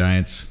 11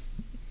 Giants.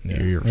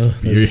 Yeah.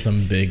 You're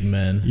some big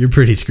men. You're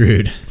pretty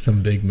screwed.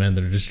 Some big men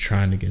that are just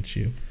trying to get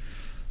you.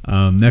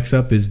 Next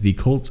up is the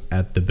Colts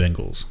at the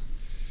Bengals.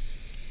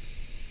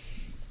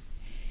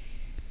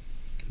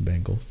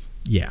 Bengals.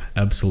 Yeah,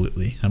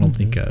 absolutely. I don't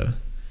think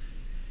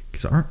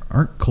because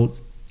aren't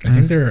Colts? I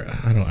think they're.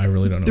 I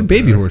really don't know. They're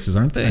baby horses,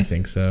 aren't they? I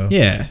think so.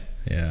 Yeah.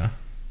 Yeah.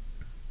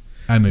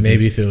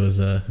 Maybe if it was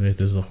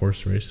a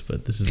horse race,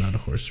 but this is not a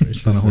horse race.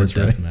 It's not a horse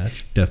race. Death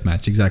match. Death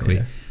match, exactly.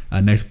 Yeah.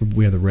 Next,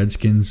 we have the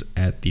Redskins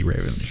at the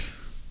Ravens.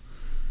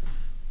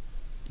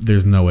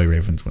 There's no way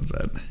Ravens wins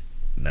that.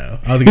 No,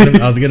 I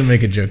was gonna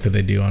make a joke that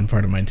they do on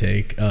part of my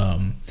take,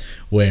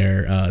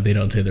 where they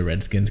don't say the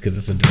Redskins because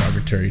it's a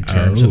derogatory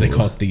term, so they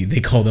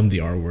call them the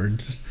R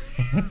words.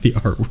 The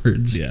R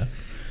words. Yeah.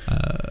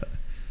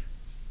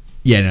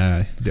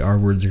 No, the R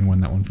words are gonna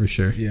win that one for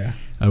sure. Yeah.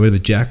 We have the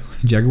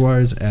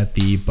Jaguars at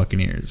the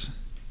Buccaneers.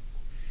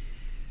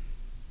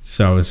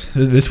 So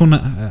this one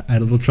I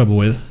had a little trouble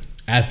with.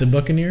 At the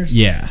Buccaneers?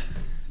 Yeah.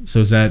 So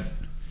is that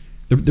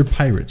they're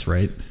pirates,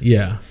 right?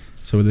 Yeah.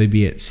 So would they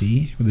be at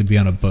sea? Would they be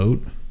on a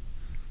boat?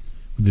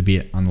 Would they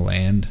be on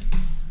land?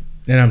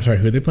 And I'm sorry,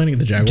 who are they playing?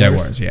 The Jaguars?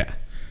 Jaguars, yeah.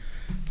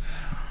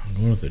 I'm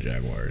going with the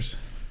Jaguars.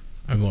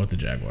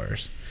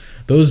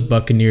 Those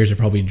Buccaneers are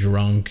probably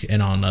drunk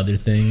and on other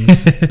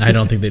things. I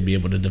don't think they'd be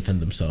able to defend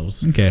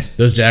themselves. Okay.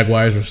 Those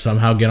Jaguars will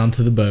somehow get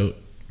onto the boat.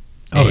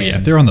 Oh, yeah.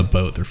 If they're on the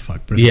boat, they're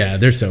fucked. Yeah,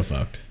 they're so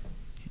fucked.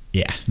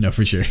 Yeah, no,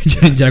 for sure.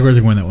 Jaguars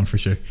are going to win that one for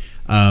sure.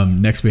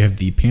 Next, we have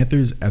the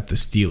Panthers at the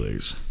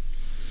Steelers.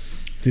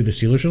 Dude, the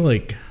Steelers are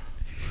like...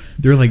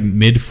 They're like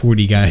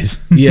mid-40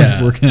 guys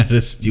working at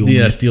a steel mill.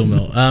 Yeah, steel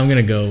mill. I'm going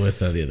to go with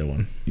the other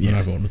one. I'm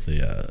not going with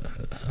the...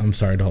 I'm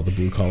sorry to all the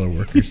blue-collar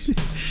workers.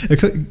 A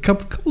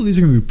couple of these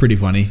are going to be pretty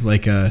funny.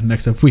 Like,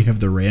 next up, we have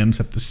the Rams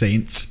at the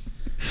Saints.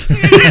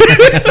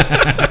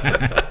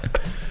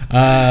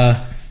 I'm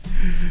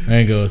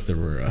going to go with the...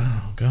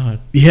 Oh, God.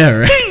 Yeah,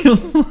 right?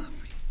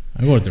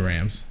 I'm going with the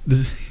Rams. The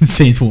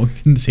Saints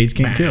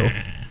can't kill.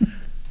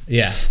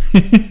 Yeah.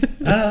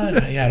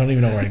 I don't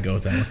even know where I'd go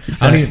with that one.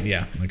 Exactly.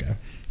 Okay.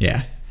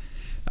 Yeah.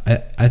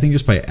 I think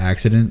just by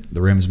accident,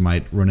 the Rams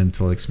might run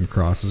into like some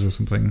crosses or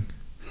something.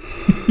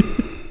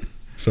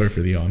 Sorry for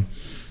the yawn.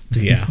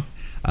 Yeah.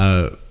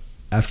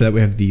 After that,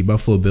 we have the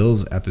Buffalo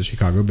Bills at the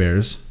Chicago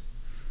Bears.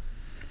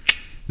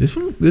 This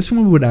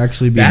one would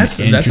actually be an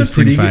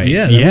interesting fight.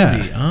 Good,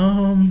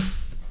 yeah.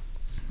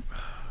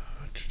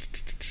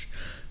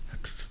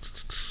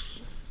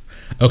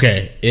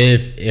 Okay.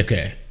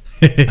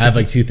 I have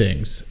like two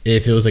things.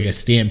 If it was like a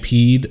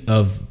stampede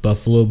of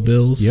Buffalo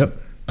Bills,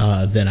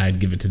 then I'd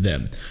give it to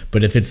them.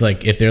 But if it's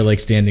like if they're like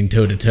standing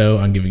toe to toe,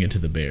 I'm giving it to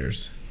the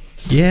Bears.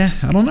 Yeah,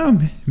 I don't know,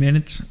 man.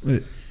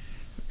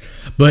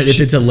 But if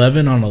it's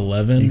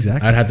 11-on-11,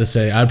 exactly, I'd have to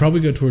say I'd probably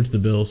go towards the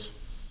Bills.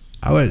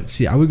 I would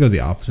go the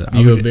opposite.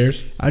 You go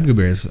Bears? I'd go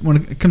Bears. When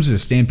it comes to a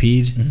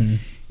stampede, and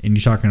you're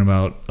talking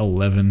about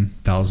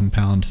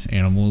 11,000-pound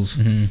animals,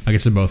 I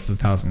guess they're both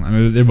 1,000. I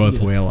mean, they're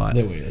both weigh a lot.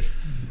 They weigh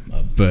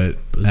but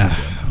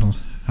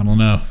I don't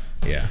know.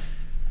 Yeah.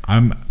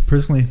 I'm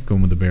personally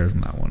going with the Bears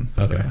on that one.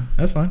 But, okay.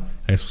 That's fine.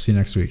 I guess we'll see you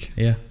next week.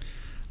 Yeah.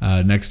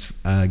 Next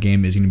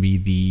game is going to be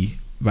the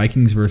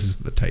Vikings versus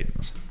the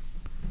Titans.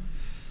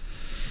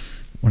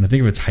 When I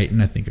think of a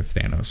Titan, I think of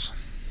Thanos.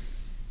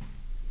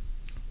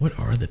 What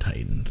are the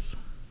Titans?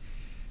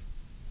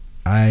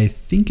 I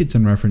think it's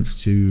in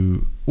reference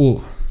to...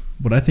 Well,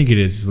 what I think it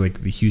is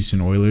like the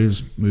Houston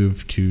Oilers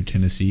moved to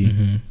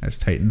Tennessee as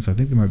Titans. So I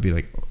think there might be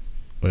like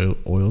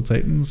oil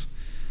Titans.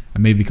 I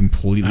may be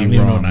completely wrong. I don't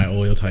even know what an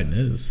oil Titan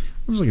is.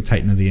 It was like a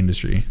Titan of the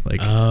industry. Like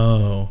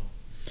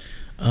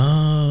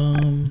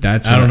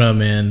that's I don't know,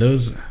 man.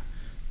 Those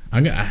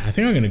I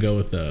think I'm gonna go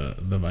with the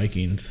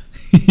Vikings.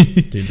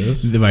 Dude,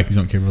 the Vikings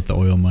don't care about the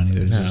oil money.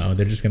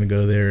 They're just gonna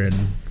go there and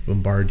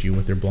bombard you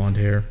with their blonde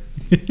hair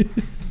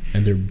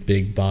and their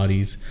big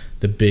bodies.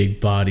 The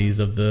big bodies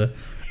of the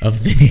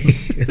of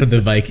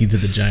the Vikings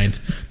and the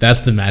Giants.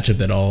 That's the matchup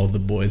that all the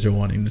boys are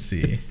wanting to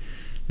see.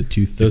 The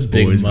two thick those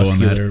big boys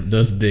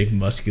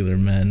muscular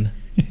men.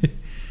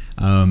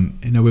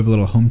 And now we have a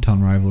little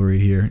hometown rivalry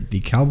here.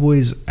 The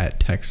Cowboys at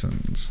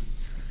Texans.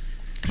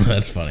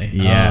 That's funny.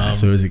 Yeah.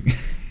 So is it?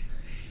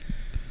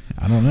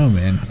 I don't know,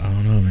 man.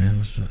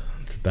 It's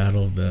a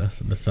battle of the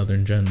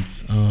Southern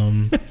Gents.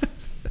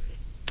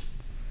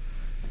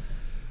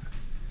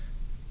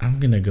 I'm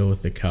gonna go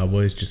with the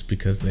Cowboys just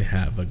because they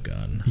have a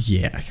gun.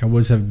 Yeah,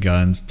 Cowboys have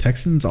guns.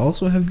 Texans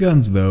also have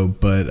guns, though.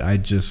 But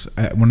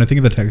when I think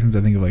of the Texans,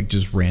 I think of like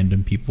just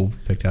random people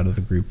picked out of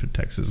the group of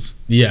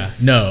Texas. Yeah,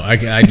 no, I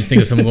just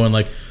think of someone going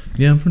like,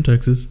 "Yeah, I'm from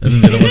Texas," and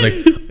then the other one's like,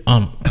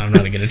 I'm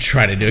not gonna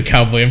try to do a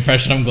cowboy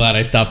impression. I'm glad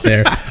I stopped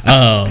there.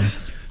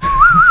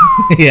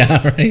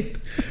 Yeah, right.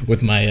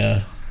 With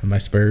my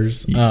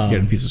Spurs, You get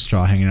a piece of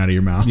straw hanging out of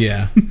your mouth.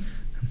 Yeah.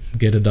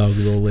 Get a dog,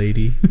 little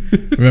lady.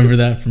 Remember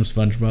that from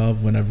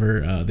SpongeBob?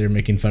 Whenever they were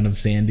making fun of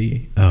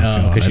Sandy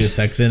because she was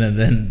Texan, and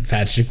then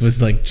Patrick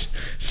was like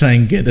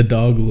saying, "Get a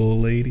dog, little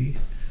lady."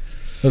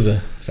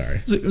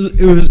 Sorry.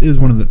 It was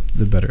one of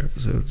the better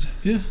episodes.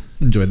 Yeah,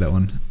 enjoyed that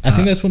one. I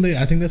think that's when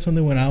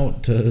they went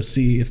out to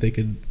see if they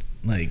could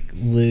like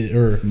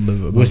live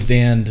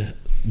withstand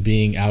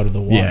being out of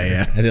the water.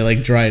 Yeah. And they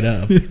like dried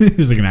up. It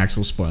was like an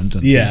actual sponge.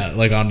 Yeah,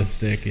 like on the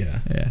stick.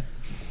 Yeah.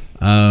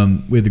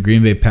 We have the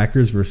Green Bay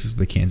Packers versus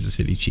the Kansas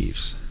City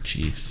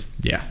Chiefs.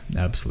 Yeah,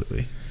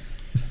 absolutely.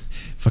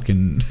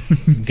 Fucking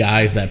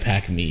guys that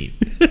pack meat.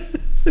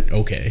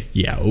 Okay.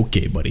 Yeah,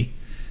 okay, buddy.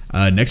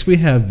 Next we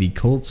have the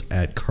Colts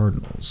at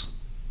Cardinals.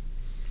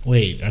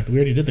 Wait, we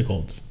already did the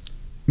Colts.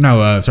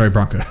 No, sorry,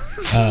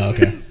 Broncos. Oh,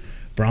 okay.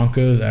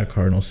 Broncos at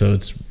Cardinals. So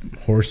it's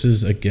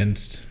horses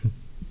against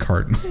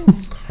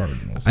Cardinals.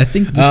 I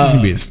think this is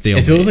gonna be a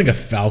stalemate. If it was like a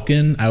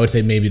Falcon, I would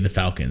say maybe the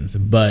Falcons.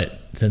 But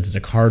since it's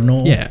a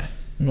Cardinal, yeah,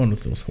 I'm going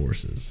with those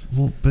horses.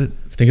 Well, but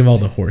think of all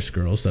the horse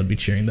girls that'd be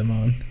cheering them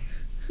on.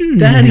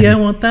 Daddy, I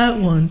want that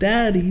one,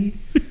 Daddy.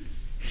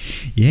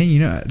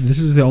 Yeah, this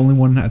is the only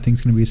one I think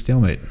is gonna be a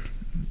stalemate.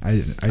 I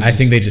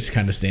think they just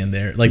kind of stand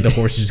there. Like the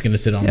horse is just going to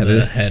sit on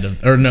the head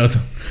of, or no,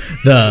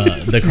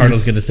 the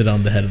Cardinal's going to sit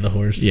on the head of the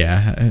horse.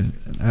 Yeah,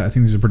 I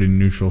think this is a pretty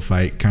neutral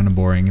fight, kind of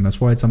boring, and that's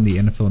why it's on the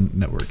NFL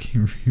Network.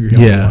 You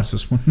watch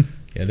this one.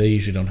 Yeah, they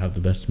usually don't have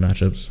the best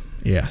matchups.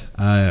 Yeah.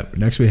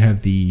 Next we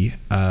have the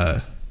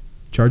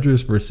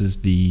Chargers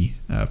versus the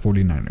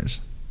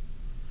 49ers.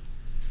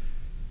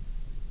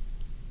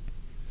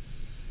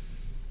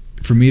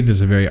 For me, there's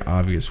a very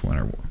obvious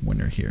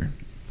winner here.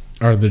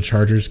 Are the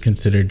Chargers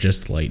considered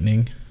just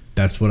lightning?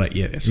 That's what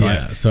So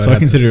I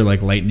consider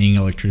like lightning,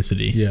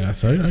 electricity. Yeah,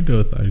 so I'd go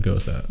with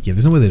that. Yeah,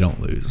 there's no way they don't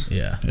lose.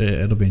 Yeah,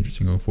 it'll be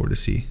interesting going forward to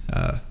see.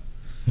 We'll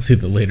see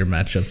the later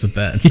matchups with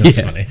that. That's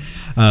funny.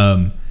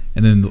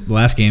 And then the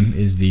last game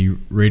is the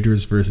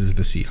Raiders versus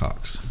the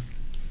Seahawks.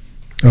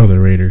 Oh, the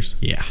Raiders.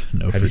 Yeah,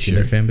 Have you seen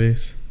their fan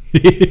base?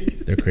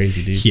 They're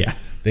crazy, dude. Yeah.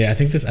 I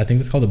think this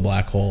is called a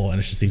black hole, and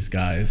it's just these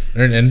guys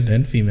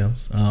and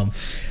females,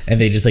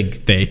 and they just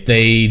like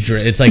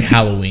it's like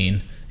Halloween.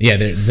 Yeah,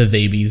 they're the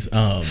babies.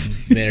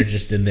 They're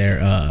just in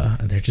there.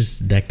 They're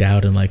just decked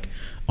out in like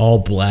all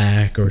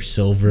black or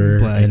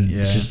silver, and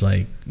it's just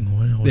like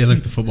they have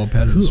like the football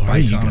pads and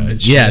spikes on them.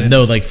 Yeah,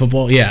 no, like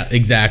football. Yeah,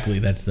 exactly.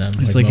 That's them.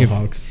 It's like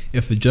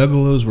if the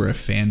Juggalos were a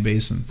fan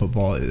base in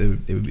football, it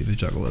would be the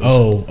Juggalos.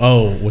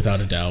 Oh, without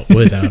a doubt,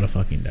 without a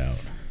fucking doubt.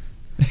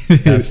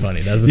 That's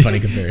funny. That's a funny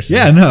comparison.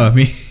 Yeah, no, I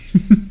mean,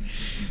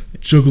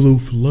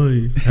 Juggalo for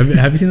life.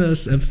 Have you seen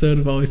that episode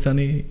of Always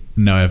Sunny?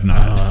 No, I have not.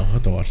 Oh, I'll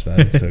have to watch that.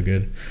 It's so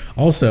good.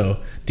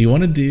 Also, do you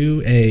want to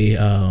do a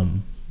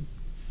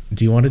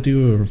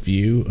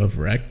review of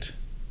Wrecked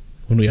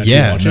when we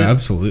actually watch it? Yeah,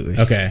 absolutely.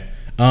 Okay.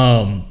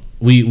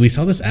 We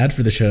saw this ad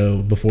for the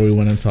show before we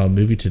went and saw a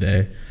movie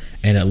today,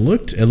 and it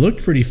looked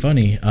pretty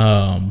funny.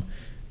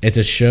 It's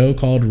a show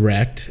called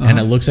Wrecked, and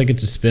it looks like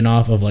it's a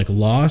spin-off of like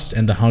Lost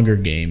and The Hunger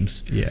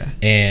Games. Yeah.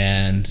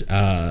 And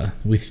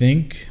we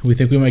think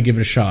we might give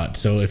it a shot.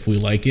 So if we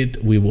like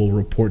it, we will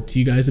report to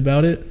you guys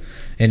about it.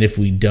 And if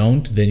we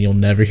don't, then you'll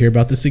never hear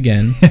about this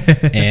again.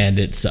 And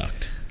it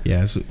sucked.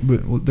 Yeah, so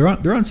they're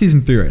on season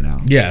 3 right now.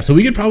 Yeah, so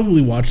we could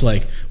probably watch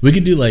what.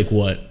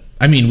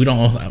 I mean,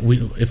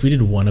 if we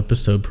did one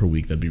episode per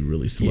week, that'd be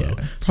really slow. Yeah,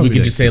 so we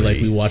could just say like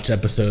we watch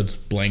episodes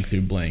blank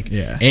through blank.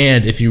 Yeah.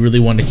 And if you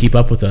really want to keep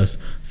up with us,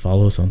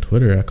 follow us on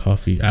Twitter at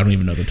Coffee. I don't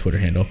even know the Twitter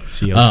handle.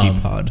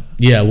 CLC Pod.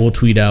 Yeah, we'll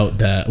tweet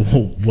out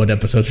what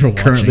episodes we're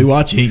currently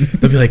watching.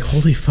 They'll be like,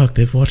 "Holy fuck,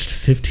 they've watched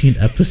 15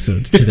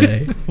 episodes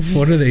today.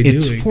 What are they doing?"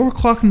 It's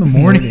 4:00 in the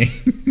morning.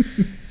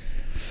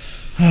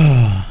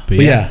 But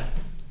yeah.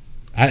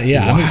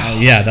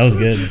 Wow. That was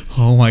good.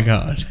 Oh my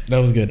god, that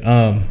was good.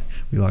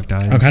 We locked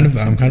eyes. I'm kind of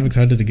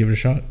excited to give it a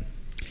shot.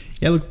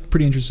 Yeah, it looked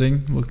pretty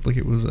interesting. It looked like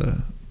it was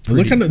It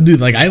looked kind of,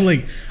 dude. I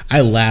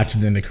laughed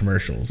during the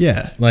commercials.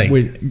 Yeah,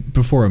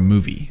 before a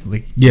movie.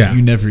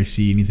 You never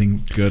see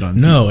anything good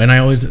on. No, TV. And I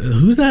always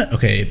who's that?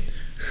 Okay,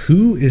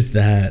 who is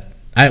that?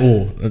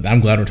 I'm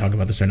glad we're talking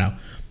about this right now.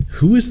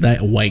 Who is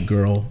that white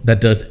girl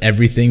that does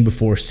everything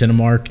before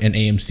Cinemark and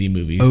AMC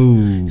movies?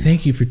 Oh,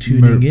 thank you for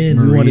tuning in.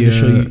 Maria. We wanted to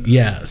show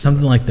you,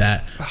 something like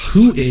that.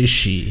 Who is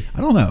she?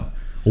 I don't know.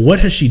 What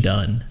has she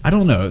done? I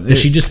don't know. Does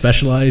she just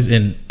specialize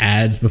in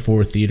ads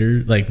before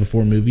theater, like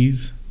before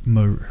movies?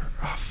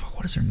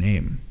 What is her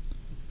name?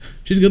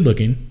 She's good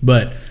looking,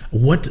 but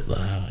what?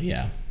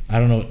 Yeah, I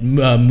don't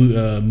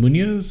know.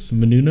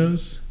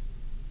 Munoz.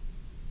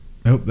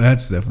 Nope,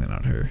 that's definitely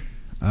not her.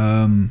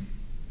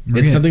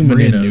 It's something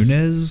Maria Menounos.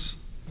 Nunez.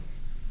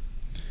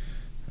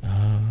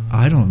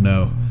 I don't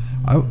know.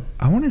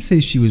 I want to say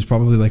she was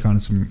probably like on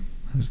some.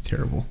 That's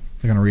terrible.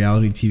 Like on a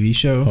reality TV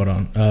show. Hold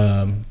on.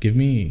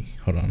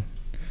 Hold on.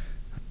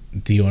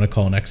 Do you want to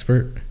call an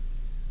expert?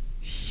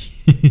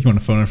 You want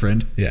to phone a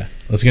friend? Yeah.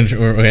 Let's get.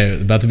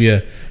 Okay. About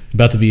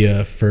to be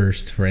a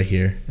first right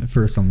here.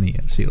 First on the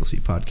CLC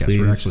podcast, Please.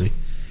 we're actually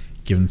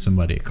giving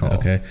somebody a call.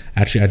 Okay.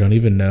 Actually, I don't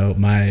even know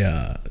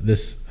my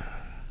this.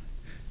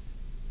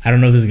 I don't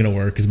know if this is gonna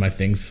work because my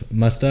thing's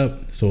messed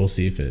up. So we'll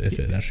see if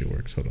it actually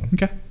works. Hold on.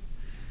 Okay.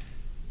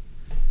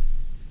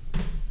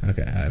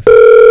 Okay.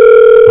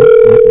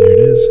 Oh, there it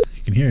is.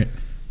 You can hear it.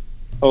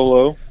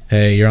 Hello,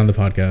 Hey, you're on the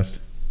podcast.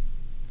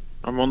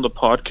 I'm on the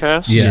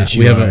podcast. Yeah, Yes,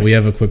 we you have are. we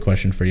have a quick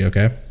question for you.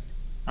 Okay.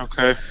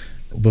 Okay.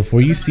 Before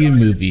you see a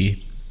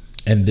movie,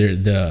 and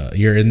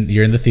you're in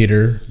the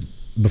theater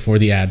before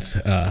the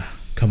ads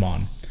come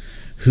on,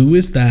 who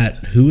is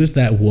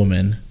that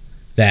woman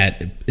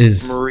that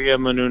is Maria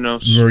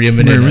Menounos. Maria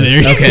Menounos?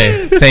 Maria.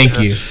 Okay, thank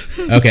you.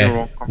 You're Okay,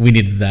 welcome. we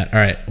needed that. All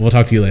right, we'll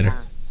talk to you later.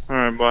 All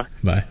right, bye.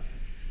 Bye.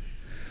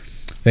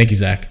 Thank you,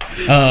 Zach.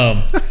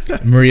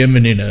 Maria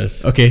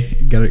Menounos. Okay,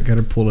 got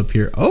it pulled up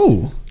here.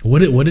 Oh, What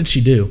did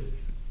she do?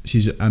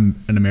 she's an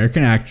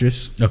American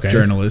actress, Okay.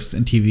 journalist,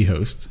 and TV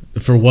host.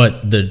 For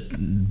what, the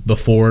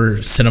before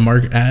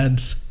Cinemark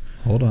ads?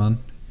 Hold on.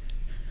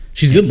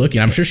 She's good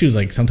looking. I'm sure she was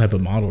like some type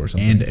of model or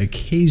something. And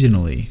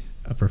occasionally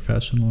a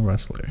professional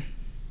wrestler.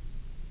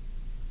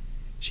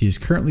 She is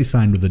currently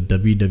signed with the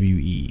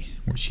WWE,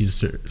 where she's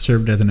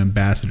served as an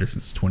ambassador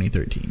since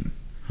 2013.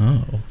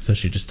 Oh, so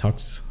she just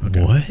talks.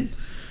 Okay. What?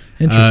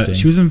 Interesting.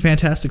 She was in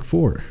Fantastic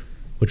Four,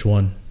 Which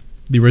one?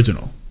 the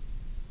original.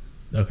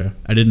 Okay.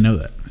 I didn't know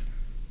that.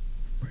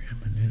 Maria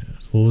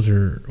Menounos. What was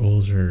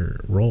her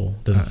role?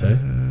 Does it say?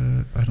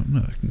 I don't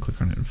know. I can click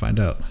on it and find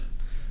out.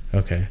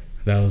 Okay.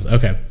 That was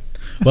okay.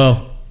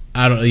 Well,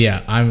 I don't.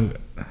 Yeah, I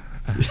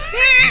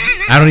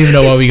don't even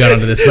know why we got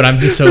onto this, but I'm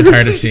just so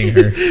tired of seeing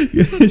her.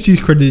 She's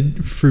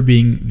credited for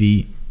being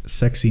the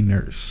sexy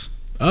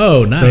nurse.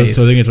 Oh, nice.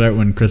 So I think it's right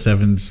when Chris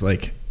Evans is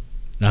like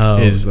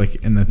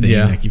in the thing,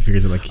 Yeah. like he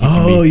figures it like. He can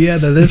Oh be. yeah,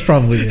 that is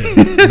probably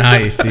it.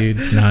 Nice, dude.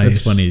 Nice.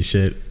 That's funny as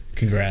shit.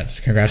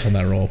 Congrats on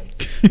that role.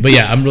 But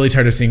yeah, I'm really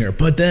tired of seeing her.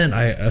 But then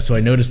I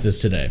noticed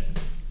this today.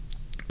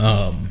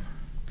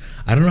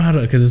 I don't know how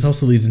to, because this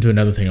also leads into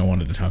another thing I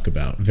wanted to talk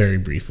about very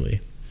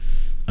briefly.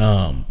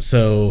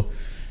 So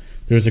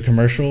there was a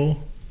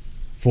commercial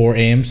for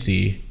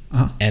AMC,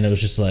 and it was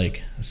just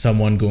like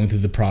someone going through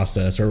the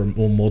process, or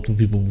multiple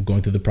people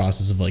going through the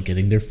process of like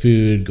getting their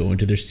food, going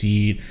to their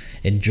seat,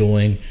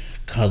 enjoying,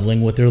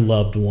 cuddling with their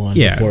loved one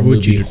before a what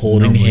movie, you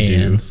holding normally do.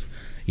 hands.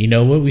 You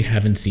know what we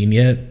haven't seen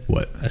yet?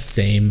 What? A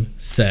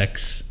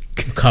same-sex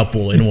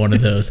couple in one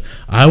of those.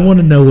 I want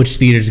to know which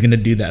theater is going to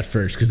do that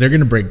first, because they're going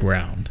to break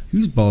ground.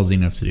 Who's ballsy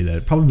enough to do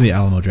that? Probably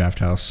Alamo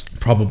Drafthouse.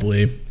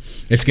 Probably.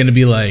 It's going to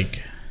be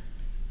like...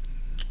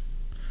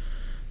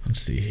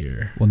 Let's see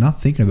here. Well, now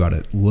thinking about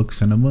it, Look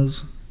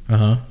Cinemas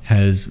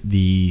has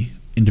the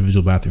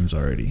individual bathrooms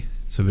already,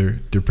 so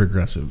they're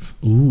progressive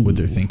with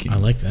their thinking. I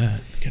like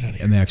that. Get out of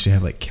here. And they actually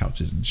have like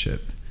couches and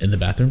shit. In the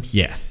bathrooms?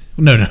 Yeah.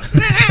 No.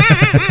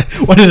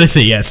 Why did I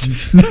say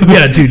yes?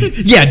 Yeah,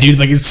 dude. Yeah, dude.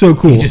 Like it's so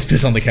cool. You just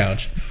piss on the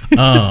couch.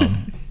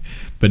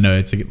 But no,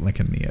 it's like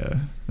in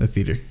the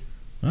theater.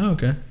 Oh,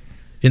 okay.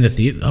 In the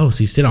theater? Oh,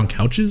 so you sit on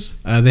couches?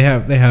 They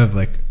have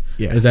like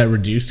Is that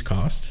reduced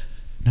cost?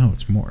 No,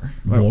 it's more.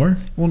 More?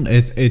 Well,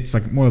 it's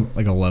like more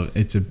like a love.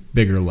 It's a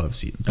bigger love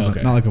seat. It's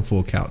not like a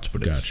full couch,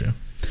 but it's Gotcha.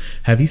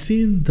 Have you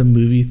seen the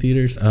movie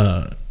theaters?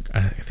 I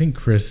think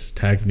Chris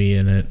tagged me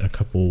in it a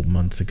couple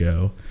months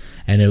ago,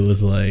 and it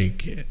was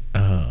like,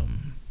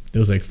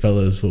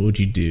 fellas, what would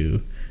you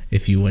do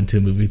if you went to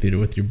a movie theater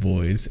with your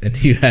boys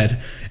and you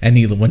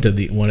went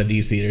to one of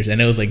these theaters, and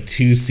it was like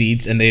 2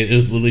 seats, and it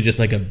was literally just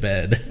like a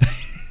bed.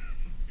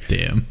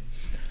 Damn.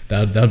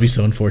 That would be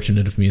so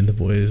unfortunate if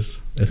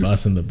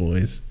us and the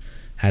boys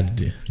had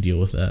to deal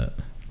with that.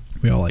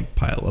 We all like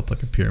pile up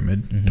like a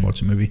pyramid to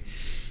watch a movie.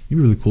 It'd be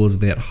really cool is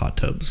if they had hot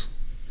tubs.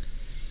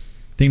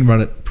 Thinking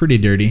about it, pretty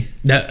dirty.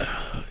 Yeah.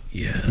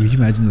 Would you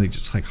imagine like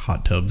just like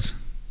hot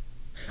tubs?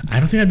 I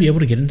don't think I'd be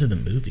able to get into the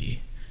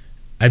movie.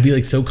 I'd be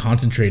like so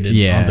concentrated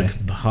Yeah.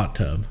 on the hot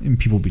tub. And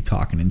people be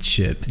talking and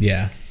shit.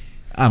 Yeah.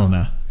 I don't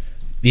know.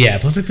 Yeah.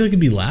 Plus, I feel like it'd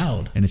be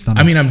loud. And it's not.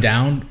 I mean, I'm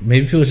down.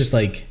 Maybe if it was just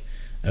like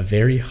a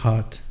very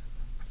hot,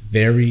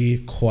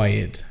 very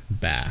quiet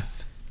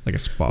bath. like a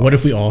spa. What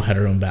if we all had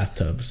our own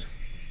bathtubs?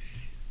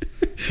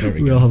 There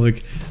we all have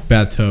like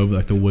bathtub,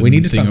 like the wooden We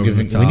need to thing stop over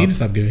giving. the We top. need to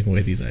stop giving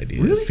away these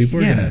ideas. Really? People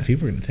are Yeah.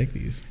 gonna take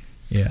these.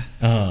 Yeah.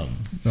 We all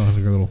have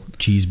like our little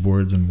cheese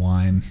boards and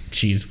wine.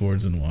 Cheese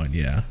boards and wine.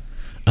 Yeah.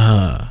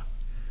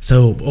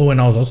 So, and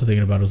I was also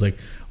thinking about, I was like,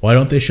 why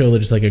don't they show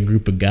just like a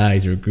group of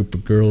guys or a group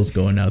of girls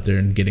going out there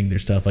and getting their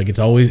stuff? Like it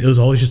was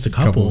always just a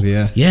couple. Couples,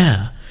 yeah.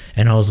 Yeah.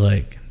 And I was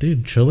like,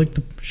 dude, show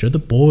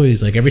the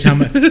boys. Like every time,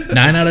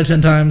 9 out of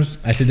 10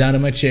 times, I sit down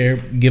in my chair,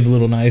 give a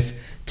little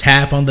nice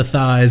tap on the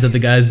thighs of the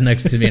guys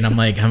next to me, and I'm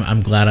like,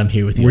 I'm glad I'm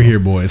here with you. We're here,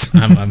 boys.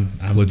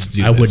 Let's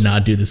do I this. would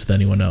not do this with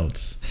anyone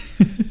else.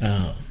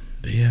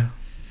 But yeah,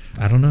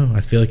 I don't know.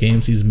 I feel like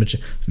AMC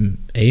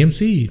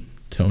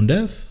tone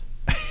deaf.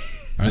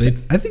 Are they?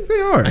 I think they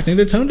are. I think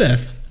they're tone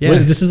deaf. Yeah. Wait,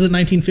 this is in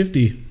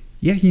 1950.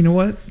 Yeah, you know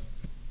what?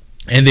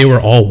 And they were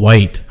all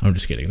white. I'm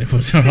just kidding. They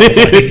weren't all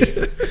white.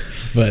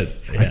 But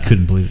I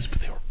couldn't believe this,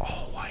 but they were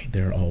all white.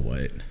 They were all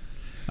white.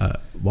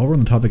 While we're on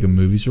the topic of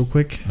movies real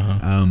quick,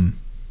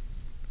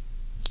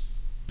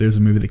 there's a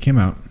movie that came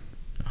out,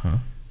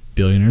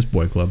 Billionaire's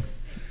Boy Club.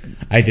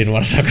 I did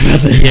want to talk about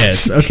this.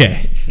 Yes,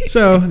 okay.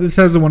 So this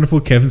has the wonderful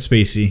Kevin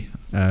Spacey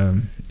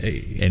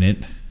in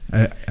it.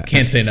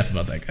 Can't say enough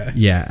about that guy.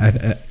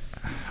 Yeah,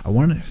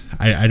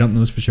 I don't know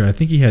this for sure. I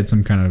think he had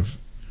some kind of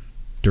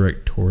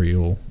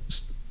directorial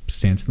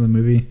stance in the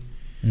movie.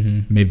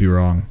 Mm-hmm. May be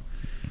wrong,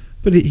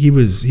 but he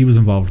was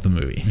involved with the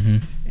movie.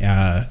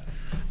 Mm-hmm.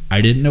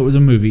 I didn't know it was a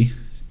movie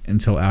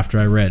until after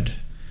I read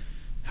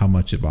how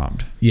much it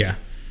bombed. Yeah.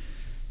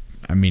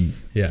 I mean,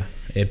 Yeah.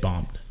 It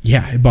bombed.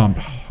 yeah, it bombed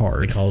They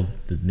hard. called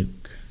it the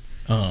nuke.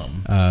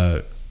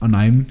 On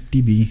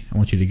IMDb, I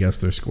want you to guess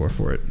their score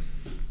for it.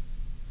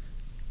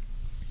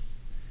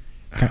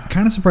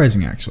 Kind of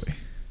surprising, actually.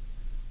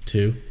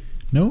 2.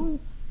 No,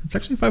 it's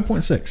actually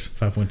 5.6.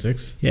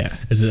 5.6. Yeah.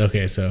 Is it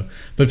okay? So,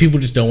 but people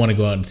just don't want to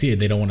go out and see it.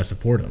 They don't want to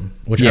support him,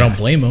 which I Yeah. don't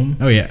blame him.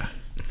 Oh yeah.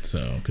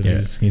 So, because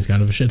Yeah. he's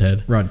kind of a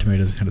shithead. Rotten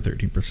Tomatoes had a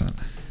 13%,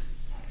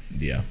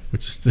 Yeah.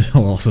 which is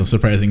still also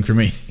surprising for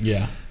me.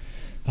 Yeah.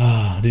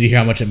 Did you hear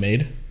how much it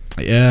made?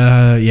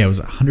 Yeah, it was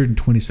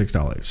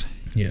 $126.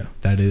 Yeah.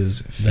 That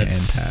is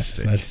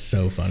fantastic. That's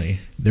so funny.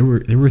 There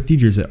were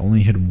theaters that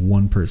only had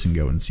one person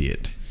go and see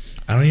it.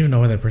 I don't even know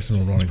why that person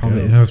would want to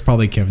Probably go. that was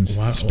probably Kevin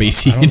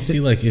Spacey. I don't see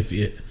like if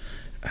it.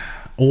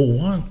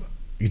 Well,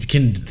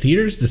 can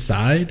theaters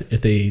decide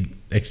if they?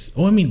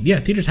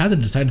 Theaters have to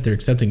decide if they're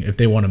accepting if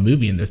they want a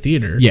movie in their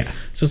theater. Yeah.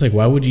 So it's like,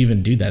 why would you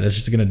even do that? That's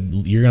just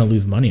you're gonna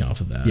lose money off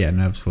of that. Yeah,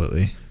 no,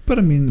 absolutely. But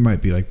I mean, there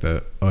might be like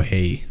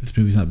hey, this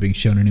movie's not being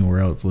shown anywhere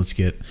else. Let's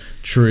get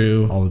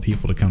True. all the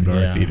people to come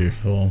to our theater.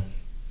 Well.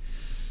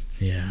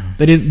 Yeah.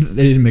 They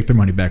didn't make their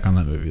money back on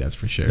that movie. That's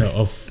for sure.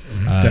 No,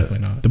 definitely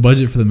not. The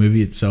budget for the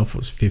movie itself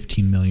was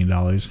 $15 million,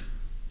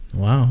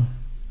 Wow.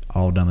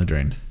 all down the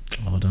drain.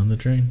 All down the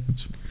drain.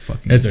 It's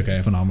fucking. It's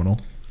okay.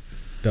 Phenomenal.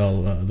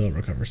 They'll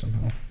recover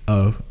somehow.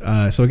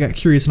 So I got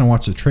curious and I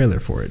watched the trailer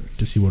for it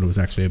to see what it was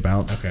actually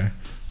about. Okay.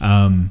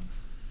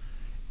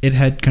 It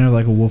had kind of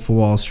like a Wolf of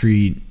Wall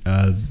Street,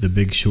 The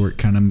Big Short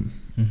kind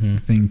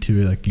of thing to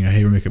it. Like,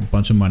 hey, we're making a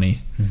bunch of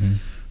money. Mm-hmm.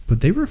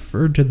 But they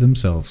referred to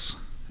themselves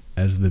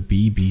as the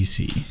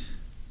BBC.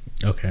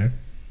 Okay.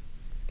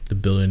 The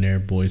Billionaire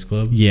Boys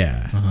Club.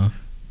 Yeah.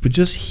 But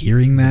just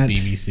hearing that.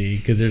 BBC,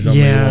 because there's only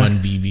one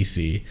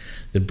BBC,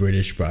 the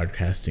British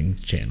Broadcasting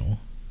Channel.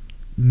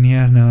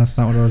 Yeah, no, that's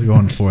not what I was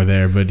going for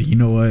there. But you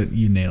know what?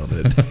 You nailed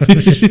it.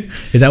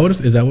 Is that what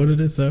it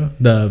is though?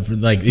 Yeah. That's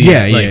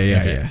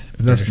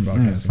British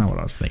Broadcasting. that's not what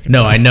I was thinking.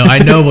 No, I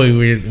know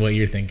what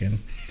you're thinking.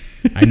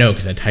 I know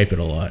because I type it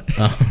a lot.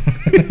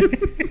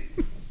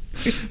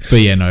 But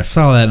yeah, no, I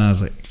saw that and I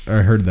was like, or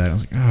I heard that and I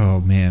was like, oh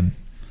man.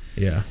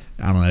 Yeah.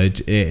 I don't know.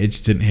 It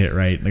just didn't hit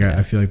right. Like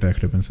I feel like that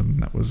could have been something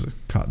that was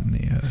caught in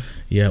the.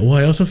 Yeah. Well,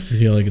 I also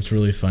feel like it's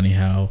really funny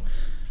how,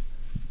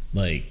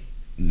 like,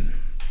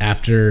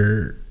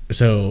 after.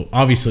 So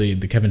obviously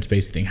the Kevin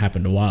Spacey thing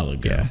happened a while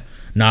ago. Yeah.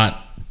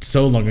 Not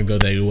so long ago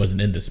that he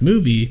wasn't in this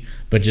movie,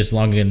 but just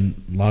long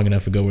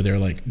enough ago where they were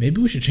like,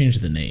 maybe we should change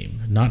the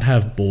name, not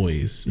have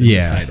boys in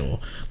the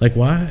title. Like,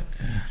 why?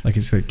 Like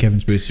it's like Kevin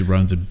Spacey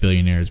runs a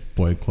billionaire's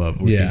boy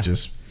club where he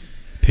just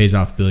pays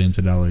off billions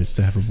of dollars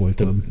to have a boy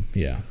club.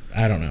 Yeah.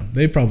 I don't know.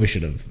 They probably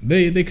should have.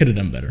 They could have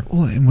done better.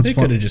 Well, and what's they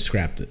could have just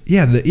scrapped it.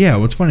 Yeah.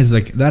 What's funny is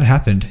like that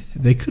happened.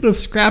 They could have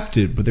scrapped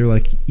it, but they're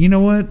like, you know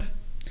what?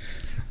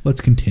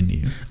 Let's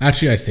continue.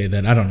 Actually, I say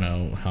that I don't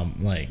know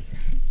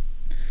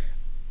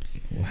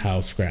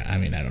how scrap. I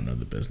mean, I don't know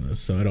the business,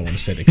 so I don't want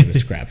to say they could have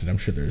scrapped it. I'm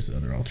sure there's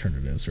other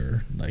alternatives,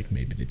 or like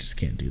maybe they just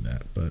can't do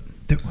that. But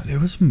there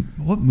was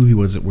what movie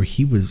was it where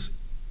he was?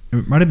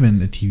 It might have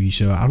been a TV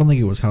show. I don't think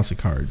it was House of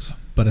Cards,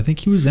 but I think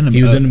he was in a.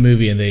 He was in a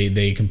movie, and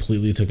they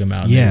completely took him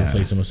out. And they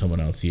replaced him with someone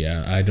else.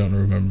 Yeah, I don't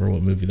remember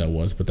what movie that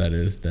was, but that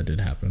did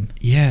happen.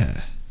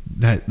 Yeah,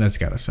 that's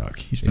gotta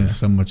suck. You spend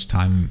so much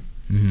time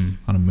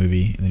on a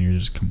movie, and then you're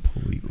just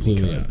completely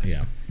cut.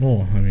 Yeah.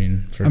 Well, I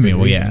mean,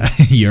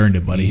 you earned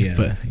it, buddy. Yeah,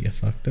 but you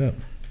fucked up.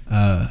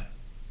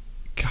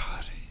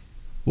 God.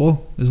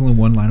 Well, there's only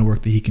one line of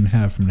work that he can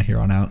have from here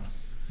on out.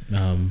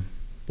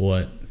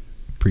 What?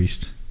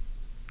 Priest.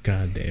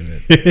 God damn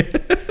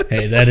it.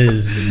 Hey, that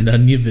is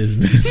none of your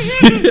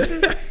business.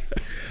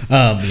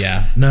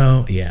 Yeah.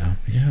 No. Yeah.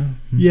 Yeah.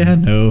 Yeah.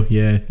 No.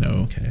 Yeah.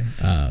 No. Okay.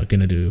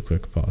 Gonna do a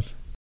quick pause.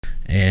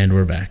 And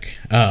we're back.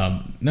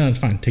 No, it's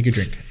fine. Take your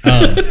drink.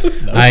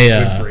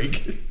 Good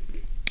break.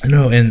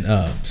 No, and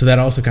so that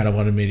also kind of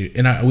wanted me to,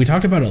 and we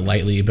talked about it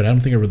lightly, but I don't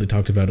think I really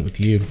talked about it with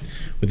you,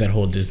 with that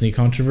whole Disney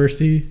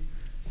controversy.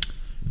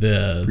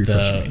 So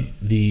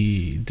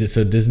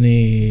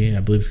Disney, I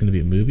believe it's going to be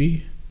a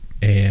movie,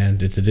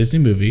 and it's a Disney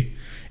movie,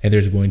 and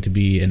there's going to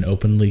be an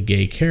openly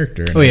gay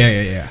character.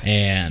 Yeah.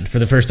 And for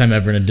the first time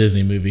ever in a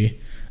Disney movie,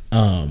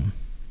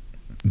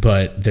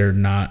 but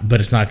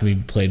it's not going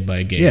to be played by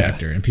a gay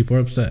actor, and people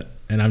are upset,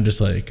 and I'm just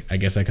like, I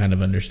guess I kind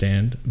of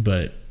understand,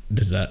 but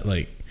does that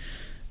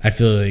I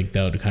feel like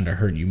that would kind of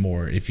hurt you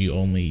more if you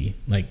only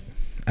I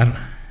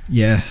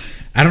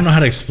don't know how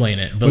to explain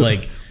it,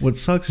 but what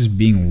sucks is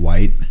being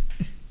white,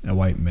 a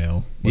white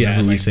male.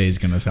 Whatever we say is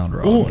gonna sound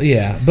wrong. Well,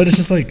 yeah, but it's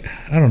just I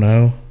don't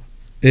know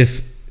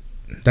if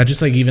that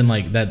just even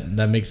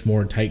that makes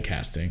more type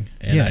casting,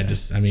 and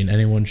I mean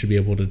anyone should be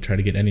able to try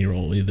to get any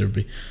role,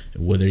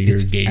 whether you're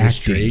gay or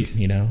straight,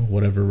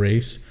 whatever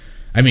race.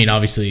 I mean,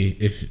 obviously,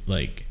 if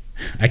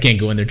I can't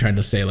go in there trying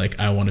to say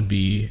I want to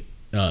be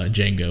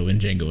Django and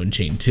Django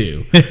Unchained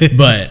 2,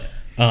 but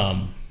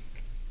well,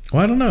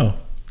 I don't know.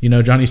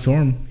 Johnny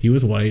Storm, he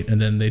was white, and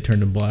then they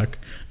turned him black.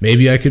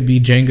 Maybe I could be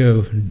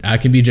Django. I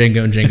can be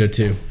Django in Django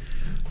 2.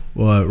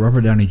 Well,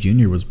 Robert Downey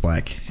Jr. was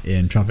black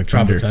in Tropic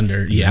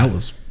Thunder. Yeah, that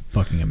was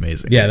fucking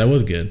amazing. Yeah, that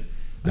was good.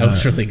 That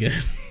was really good.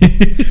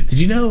 Did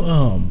you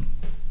know?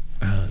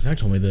 Zach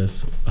told me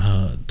this.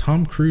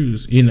 Tom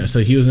Cruise,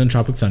 so he was in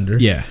Tropic Thunder.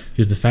 Yeah,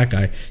 he was the fat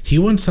guy. He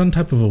won some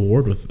type of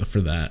award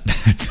for that.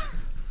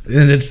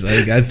 And it's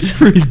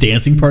for his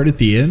dancing part at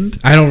the end.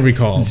 I don't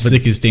recall. His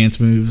sickest dance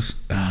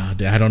moves. I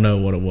don't know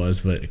what it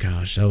was, but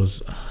gosh,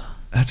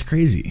 that's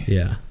crazy.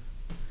 Yeah,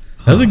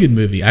 that was a good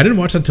movie. I didn't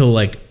watch that until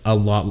a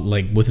lot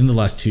within the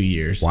last 2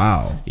 years.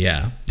 Wow.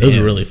 Yeah, it was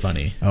really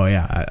funny. Oh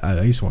yeah,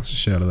 I used to watch the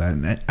shit out of that,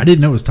 and I didn't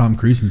know it was Tom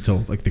Cruise until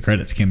the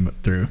credits came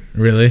through.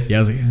 Really? Yeah,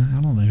 I was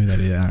I don't know who that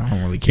is. I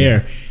don't really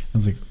care. I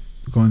was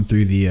going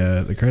through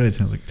the credits,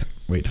 and I was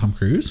wait, Tom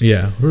Cruise?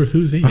 Yeah,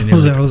 who's he? And I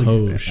was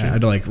shit. I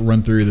had to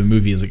run through the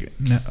movie. I was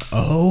no,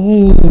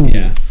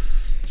 yeah.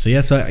 So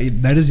yeah,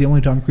 that is the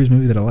only Tom Cruise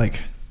movie that I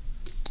like.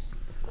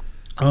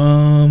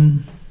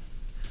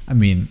 I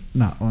mean,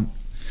 not on.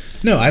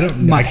 No, I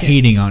don't. Not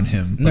hating on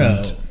him.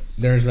 No,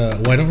 there's a.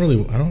 Well, I don't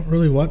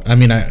really watch. I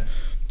mean,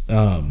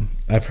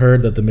 I've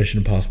heard that the Mission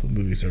Impossible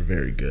movies are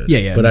very good.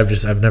 Yeah. But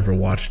I've never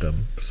watched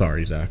them.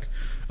 Sorry, Zach.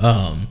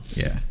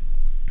 Yeah.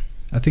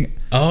 I think.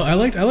 Oh, I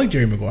like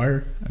Jerry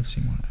Maguire. I've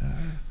seen one.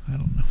 I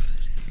don't know what that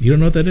is. You don't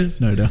know what that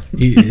is? No, I don't.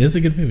 It is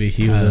a good movie.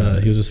 He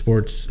was a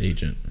sports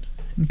agent.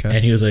 Okay.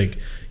 And he was where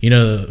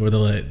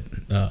they're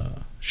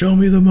show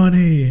me the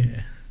money.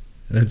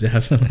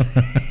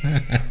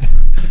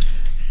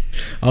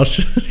 I'll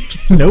show.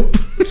 Nope.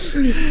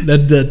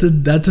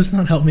 That does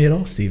not help me at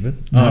all,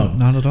 Steven. No,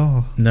 not at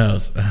all. No,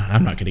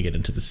 I'm not going to get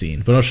into the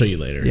scene, but I'll show you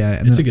later.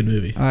 Yeah, it's a good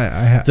movie. I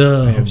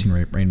have seen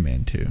Rain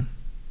Man too.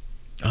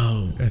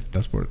 Oh, if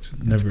that's what it's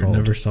called.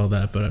 Never saw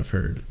that, but I've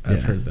heard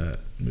that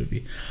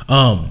movie.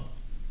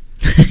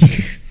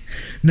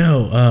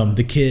 No,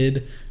 the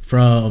kid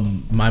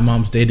from My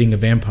Mom's Dating a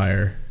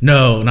Vampire.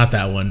 No, not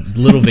that one.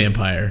 Little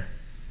Vampire.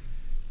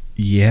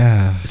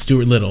 Yeah,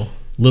 Stuart Little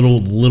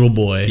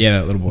boy. Yeah,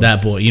 that little boy.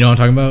 That boy. You know what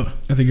I'm talking about?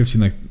 I think I've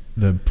seen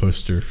the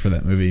poster for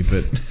that movie,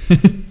 but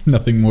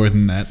nothing more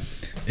than that.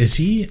 Is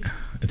he?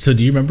 So,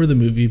 do you remember the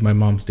movie My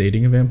Mom's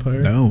Dating a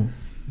Vampire? No,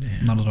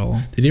 not at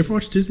all. Did you ever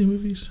watch Disney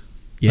movies?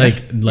 Yeah.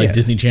 Like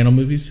Disney Channel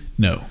movies?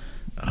 No.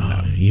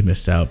 Oh, you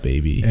missed out,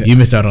 baby. You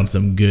missed out on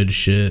some good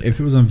shit. If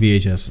it was on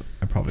VHS,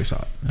 I probably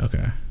saw it.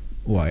 Okay.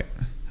 Why?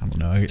 I don't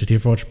know. Did you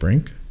ever watch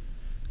Brink?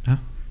 No.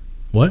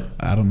 What?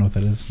 I don't know what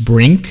that is.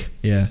 Brink?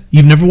 Yeah.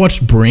 You've never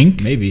watched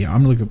Brink? Maybe.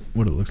 I'm looking at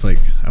what it looks like.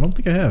 I don't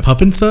think I have.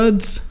 Pup and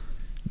Suds?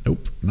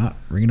 Nope. Not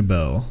ringing a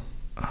bell.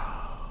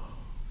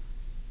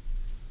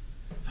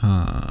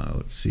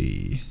 Let's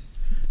see.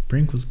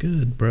 Brink was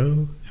good,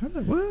 bro.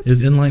 What? It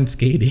was inline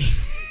skating.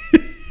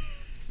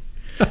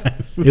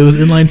 It was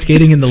inline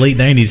skating in the late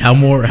 90s. How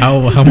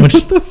much?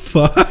 What the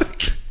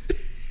fuck?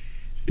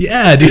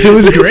 Yeah, dude, it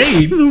was great.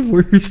 It's the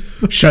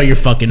worst. Shut your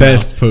fucking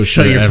best mouth.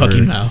 Poster Shut your ever.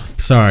 fucking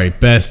mouth. Sorry,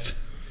 best.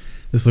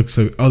 This looks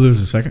so. Oh,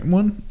 there's a second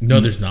one. No,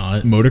 there's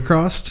not.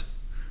 Motocrossed.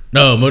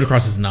 No,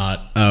 Motocross is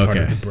not part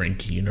okay. of the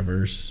Brink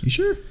universe. You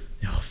sure?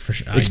 No, for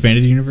sure.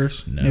 Expanded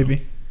universe? No.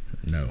 Maybe.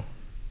 No.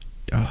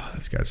 Oh,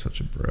 this guy's such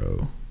a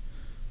bro.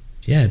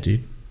 Yeah,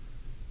 dude.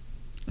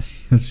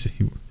 Let's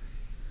see.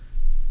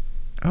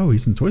 Oh,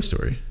 he's in Toy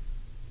Story.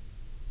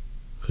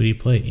 Who do you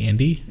play?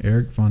 Andy?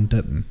 Eric Von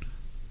Detten.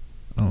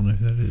 I don't know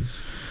who that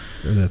is.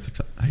 Or that's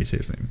how you say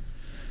his name.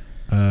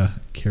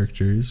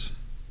 Characters.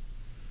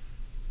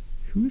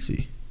 Who is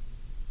he?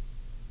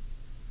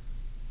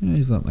 Yeah,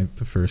 he's not like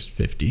the first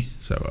 50.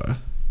 So,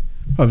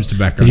 probably just a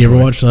background. Did you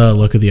ever watch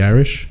Luck of the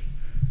Irish?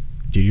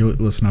 Dude, you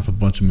listen off a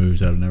bunch of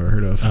movies I've never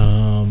heard of.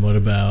 What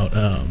about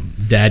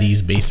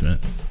Daddy's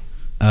Basement?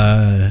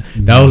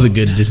 That was a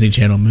good Disney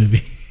Channel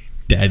movie.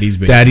 Daddy's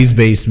Basement. Daddy's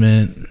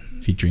Basement.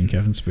 Featuring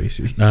Kevin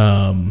Spacey.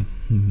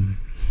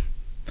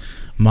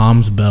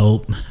 Mom's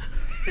Belt.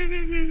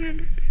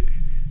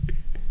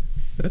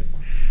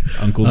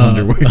 Uncle's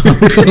underwear.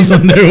 Uncle's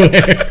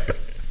underwear.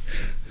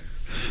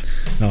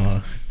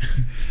 No.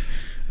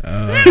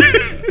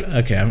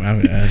 Okay,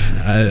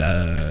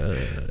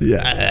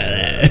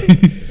 Yeah.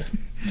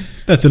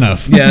 That's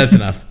enough. yeah, that's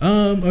enough.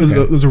 Okay.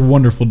 Those are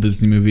wonderful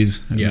Disney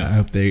movies. And Yeah. I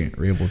hope they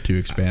are able to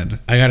expand.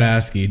 I gotta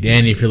ask you,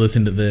 Danny, if you're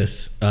listening to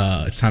this,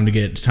 it's time to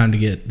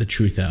get the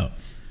truth out.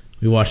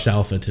 We watched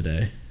Alpha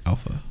today.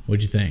 Alpha.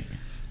 What'd you think?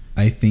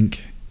 I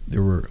think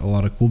there were a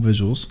lot of cool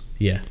visuals.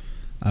 Yeah,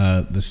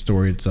 The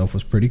story itself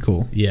was pretty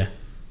cool. yeah,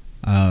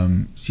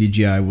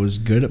 CGI was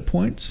good at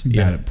points,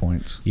 Yeah. bad at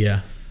points.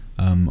 yeah.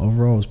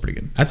 Overall, it was pretty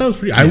good. I thought it was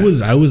pretty.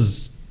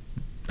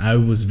 I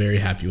was very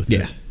happy with it.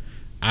 Yeah.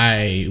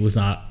 I was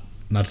not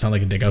to sound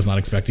like a dick. I was not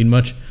expecting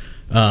much.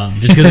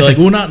 Just because like,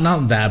 well,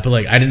 not that, but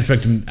like I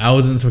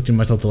wasn't expecting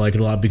myself to like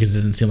it a lot because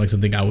it didn't seem like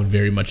something I would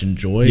very much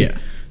enjoy. Yeah.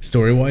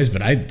 Story wise,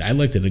 but I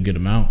liked it a good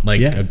amount.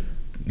 Like, Yeah.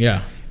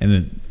 yeah. And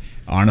then,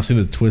 honestly,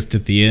 the twist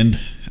at the end,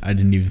 I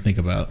didn't even think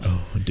about.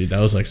 Oh, dude, that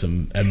was like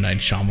some M. Night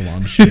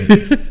Shyamalan shit.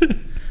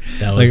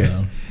 That was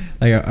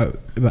I,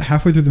 about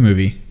halfway through the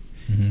movie,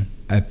 Mhm.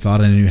 I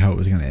thought I knew how it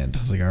was going to end. I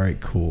was like, all right,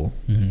 cool.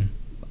 Mhm.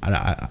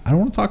 I don't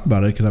want to talk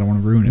about it because I don't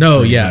want to ruin it.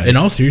 No, for yeah. anybody. In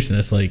all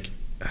seriousness, like,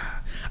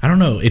 I don't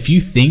know if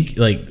you think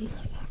like,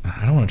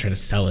 I don't want to try to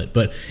sell it,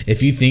 but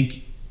if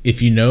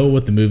you know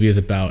what the movie is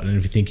about and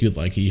if you think you'd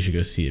like it, you should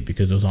go see it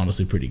because it was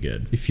honestly pretty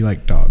good. If you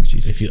like dogs,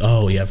 you If you,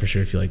 oh yeah, for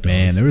sure. If you like dogs.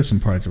 man, there were some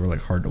parts that were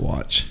like hard to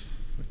watch.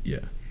 Yeah.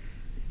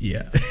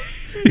 Yeah.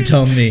 You're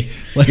telling me.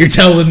 You're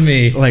telling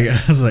me. Like I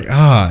was like,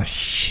 ah,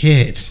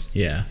 shit.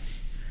 Yeah.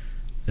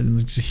 And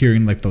just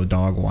hearing like the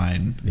dog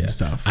whine Yeah. and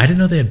stuff. I didn't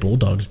know they had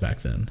bulldogs back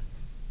then.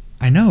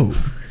 I know.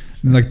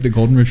 And, like the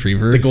golden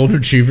retriever. The golden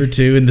retriever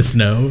too in the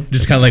snow,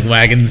 just kind of like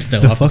wagging the snow.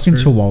 The off his fucking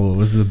fur. chihuahua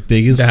was the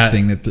biggest That-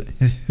 thing that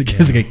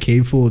because like a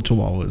cave full of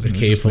chihuahuas. The and it was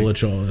cave just full like,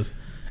 of chihuahuas.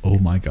 oh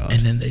my god.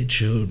 And then they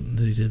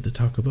did the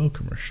Taco Bell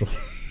commercial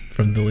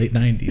from the late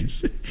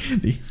 90s.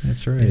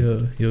 That's right.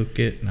 You'll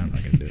get. No, I'm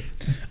not gonna do it.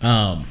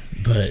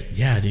 But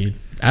yeah, dude,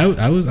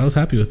 I was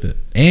happy with it,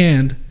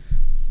 and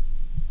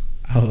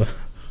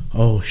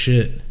oh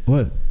shit,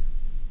 What?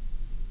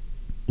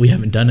 we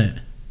haven't done it.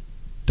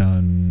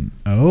 Done.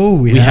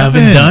 Oh, we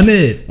haven't done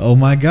it. Oh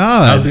my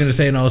god. I was gonna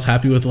say, and I was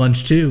happy with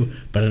lunch too,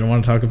 but I didn't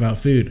want to talk about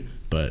food.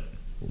 But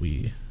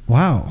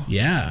Wow.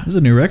 yeah, This is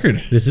a new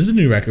record. this is a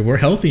new record. We're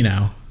healthy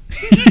now.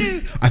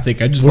 I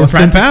think I just lost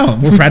 10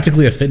 pounds. We're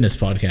practically a fitness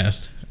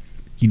podcast.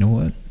 You know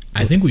what?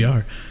 I think we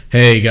are.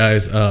 Hey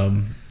guys,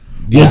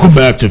 Welcome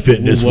back to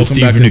Fitness with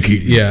Stephen and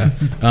Keaton. Yeah.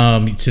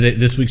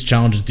 This week's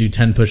challenge is do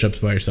 10 push-ups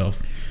by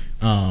yourself.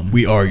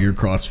 We are your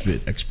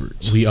CrossFit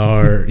experts. We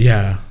are,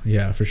 yeah,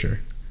 for sure.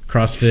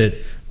 CrossFit,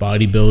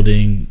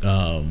 bodybuilding,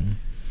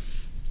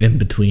 in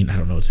between. I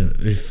don't know what's in it.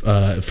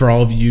 If for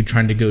all of you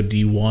trying to go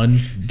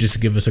D1,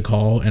 just give us a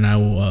call, and I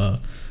will.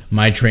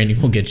 My training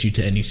will get you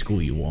to any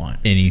school you want.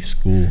 Any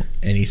school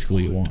Any school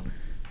you want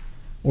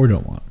or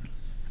don't want.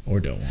 or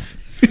don't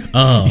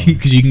want.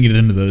 Because you can get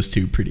into those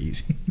two pretty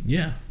easy.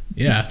 Yeah.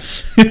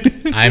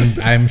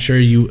 I'm sure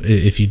you.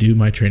 If you do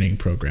my training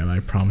program, I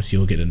promise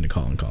you'll get into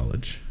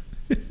college.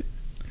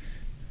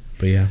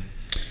 But yeah,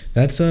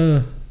 that's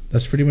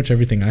pretty much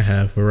everything I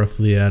have. We're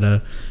roughly at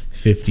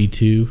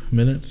 52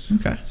 minutes.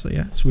 Okay, so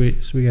yeah, so we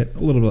got a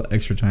little bit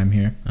extra time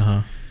here.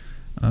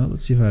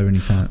 Let's see if I have any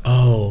time.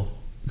 Oh,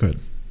 Good.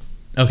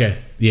 okay.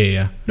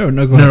 Yeah. No, go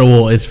No, ahead.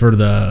 well, it's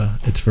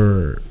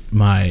for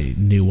my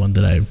new one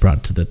that I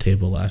brought to the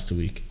table last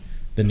week.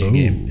 The new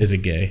game. Is it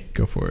gay?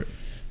 Go for it.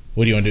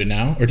 What do you want to do it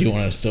now, or do you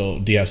want to still?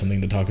 Do you have something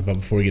to talk about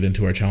before we get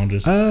into our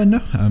challenges?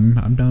 No,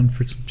 I'm down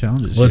for some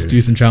challenges. Let's here.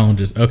 do some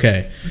challenges.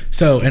 Okay.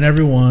 So, and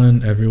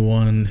everyone,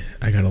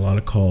 I got a lot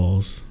of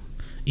calls,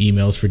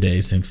 emails for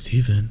days saying,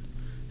 Steven,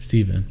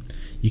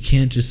 you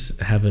can't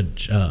just have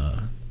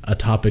a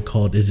topic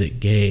called "Is it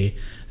gay?"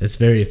 That's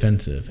very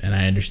offensive, and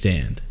I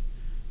understand,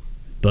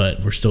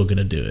 but we're still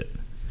gonna do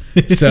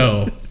it.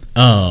 So,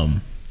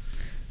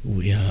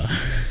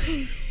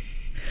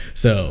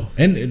 So,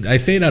 and I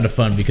say it out of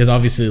fun because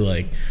obviously,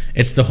 like,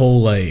 it's the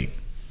whole like,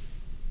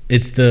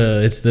 it's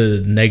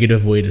the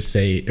negative way to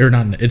say, or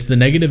not, it's the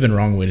negative and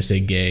wrong way to say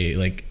gay,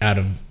 like out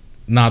of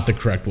not the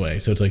correct way.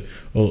 So it's like,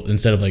 well,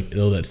 instead of like,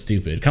 oh, that's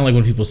stupid, kind of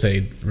like when people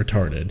say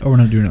retarded. Oh, we're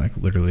not doing it like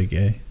literally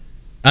gay.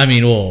 I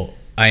mean, well,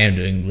 I am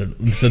doing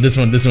so. This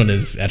one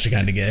is actually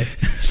kind of gay.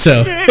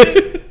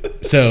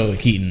 So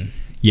Keaton,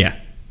 Yeah.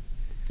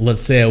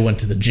 let's say I went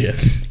to the gym,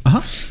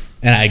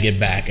 and I get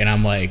back, and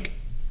I'm like,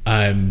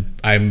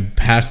 I'm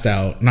passed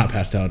out, not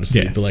passed out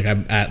asleep, Yeah. but like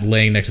I'm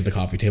laying next to the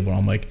coffee table, and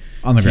I'm like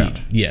On the Keaton,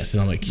 ground. yes,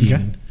 and I'm like,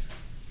 Keaton,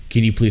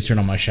 can you please turn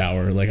on my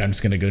shower? Like, I'm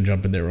just gonna go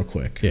jump in there real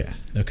quick. Yeah.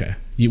 Okay.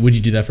 Would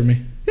you do that for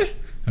me? Yeah.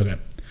 Okay.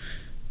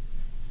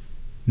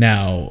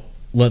 Now,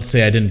 let's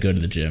say I didn't go to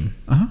the gym,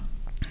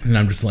 and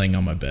I'm just laying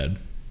on my bed,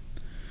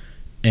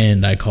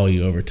 and I call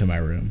you over to my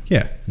room,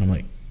 Yeah. and I'm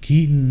like,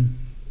 Keaton,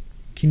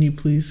 can you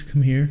please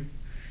come here?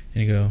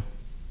 And you go,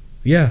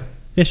 yeah.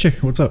 Yeah, sure.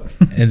 What's up?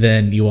 And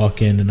then you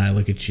walk in, and I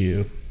look at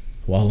you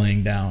while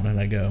laying down, and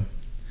I go,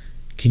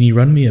 Can you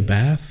run me a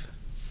bath?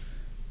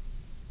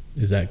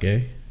 Is that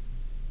gay?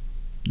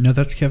 No,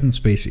 that's Kevin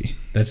Spacey.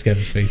 That's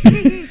Kevin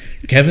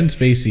Spacey. Kevin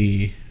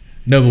Spacey.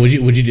 No, but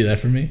would you do that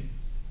for me?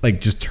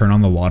 Like, just turn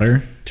on the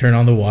water? Turn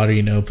on the water,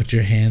 put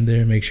your hand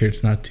there, make sure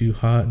it's not too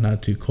hot,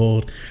 not too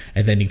cold,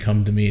 and then you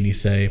come to me and you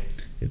say,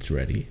 it's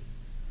ready.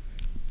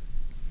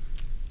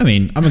 I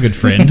mean, I'm a good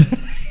friend.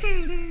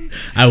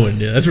 I wouldn't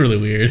do that. That's really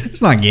weird.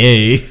 It's not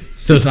gay.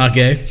 So it's not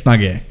gay? It's not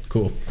gay.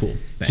 Cool.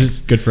 Thanks.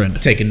 Just good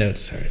friend. Taking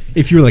notes. All right.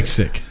 If you were like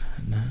sick.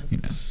 Not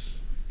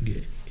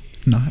gay.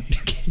 Not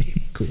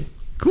gay. Cool.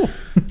 All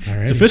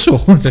right. It's official.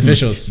 It's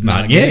official. It's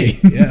not gay.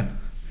 Yeah.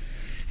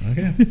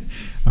 Okay.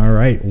 All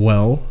right.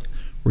 Well,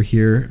 we're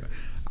here.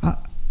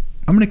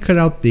 I'm going to cut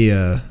out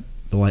the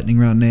lightning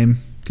round name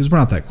because we're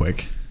not that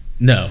quick.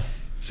 No.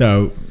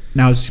 So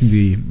now it's just going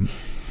to be,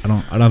 I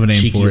don't have a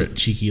name for it.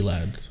 Cheeky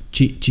lads.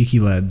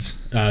 Cheeky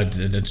lads. That's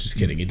just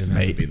kidding. It doesn't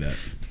have to be that.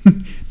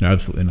 No,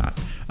 absolutely not.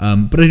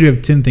 But I do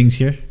have 10 things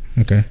here.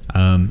 Okay.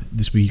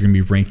 This week you're going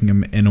to be ranking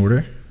them in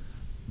order,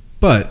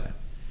 but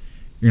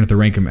you're going to have to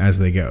rank them as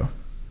they go.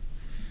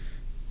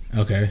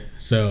 Okay.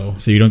 So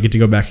you don't get to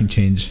go back and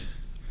change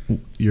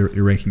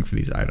your ranking for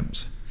these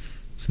items.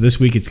 So this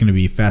week it's going to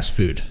be fast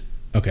food.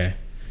 Okay.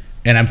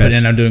 And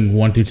I'm doing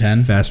 1 through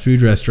 10. Fast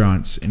food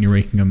restaurants, and you're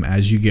ranking them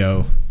as you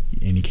go,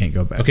 and you can't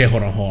go back. Okay,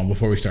 hold on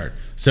before we start.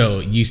 So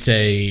you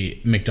say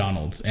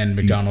McDonald's, and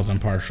McDonald's I'm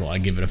partial. I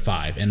give it a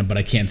 5, but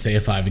I can't say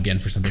a 5 again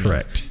for something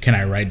else. Correct. Can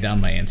I write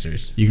down my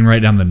answers? You can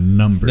write down the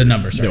number.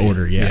 Sorry. The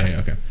order,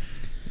 yeah. Okay.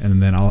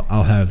 And then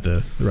I'll have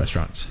the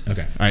restaurants.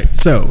 Okay. All right,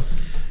 so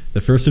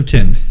the first of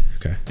 10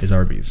 okay. is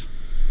Arby's.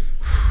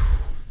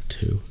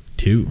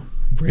 2.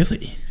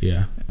 Really?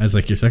 Yeah. As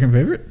like your second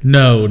favorite?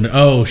 No.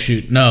 Oh,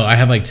 shoot. No, I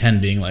have like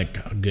 10 being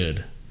like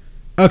good.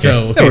 Okay.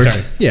 So, that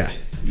works. Sorry. Yeah.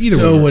 Either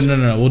so, way.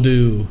 No. We'll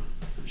do.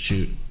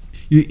 Shoot.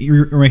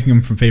 You're ranking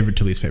them from favorite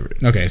to least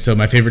favorite. Okay, so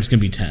my favorite's going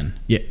to be 10.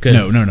 Yeah.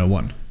 No.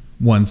 1.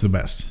 1's the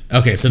best.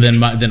 Okay, so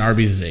then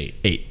Arby's is 8.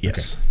 8,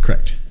 yes. Okay.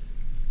 Correct.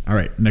 All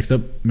right. Next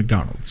up,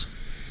 McDonald's.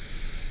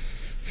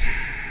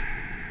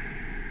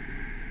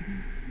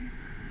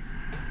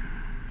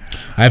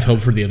 I have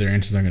hope for the other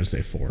answers. I'm going to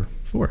say 4.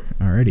 4.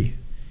 Alrighty.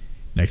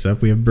 Next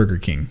up, we have Burger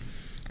King.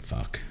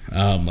 Fuck.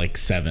 Like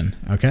 7.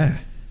 Okay.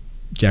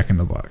 Jack in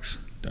the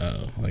Box.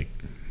 Like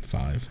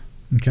 5.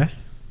 Okay.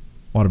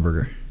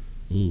 Whataburger.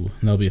 Ooh,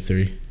 that'll be a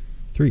 3.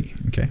 3.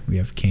 Okay. We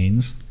have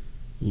Cane's.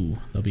 Ooh,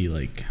 that'll be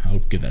like, I'll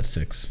give that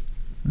 6.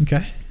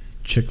 Okay.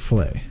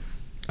 Chick-fil-A.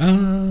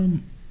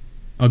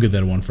 I'll give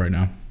that a 1 for right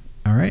now.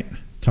 All right.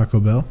 Taco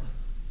Bell.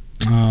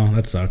 Oh,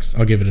 that sucks.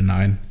 I'll give it a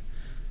 9.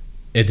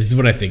 If this is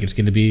what I think it's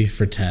going to be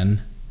for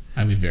 10,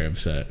 I'd be very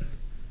upset.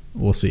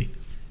 We'll see.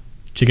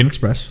 Chicken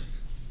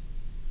Express.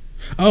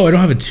 Oh, I don't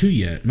have a 2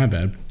 yet. My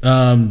bad.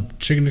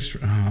 Chicken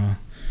Express.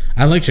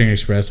 I like Chicken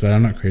Express, but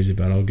I'm not crazy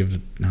about it. I'll give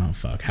it a... Oh,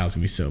 fuck. Hal's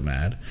going to be so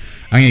mad.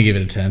 I'm going to give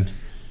it a 10.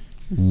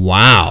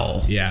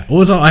 Wow. Yeah.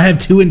 I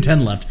have 2 and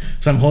 10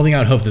 left, so I'm holding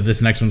out hope that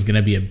this next one's going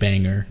to be a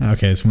banger.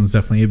 Okay, this one's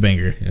definitely a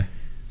banger. Yeah.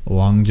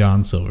 Long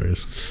John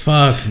Silver's.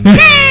 Fuck me.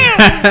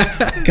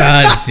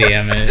 God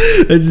damn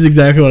it. This is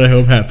exactly what I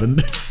hope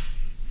happened.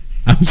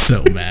 I'm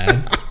so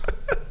mad.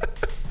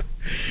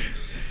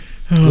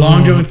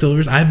 Long John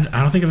Silver's. I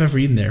don't think I've ever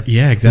eaten there.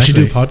 Yeah, exactly.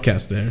 We should do a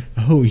podcast there.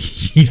 Oh, you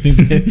think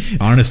that?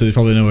 Honestly, there's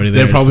probably nobody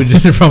there.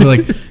 They're probably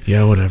like,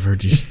 yeah, whatever.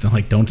 Just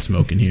don't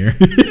smoke in here.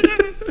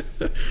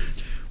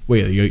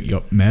 Wait, you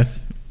got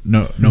meth?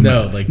 No,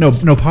 meth. Like no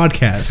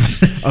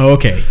podcast. Oh,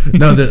 okay.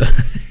 No,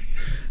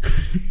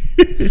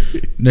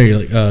 no, you're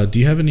like, do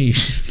you have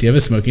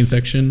a smoking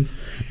section?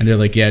 And they're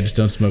like, yeah, just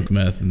don't smoke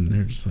meth. And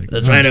they're just like,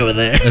 that's right over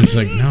there. And it's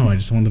like, no, I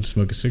just wanted to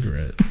smoke a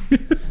cigarette.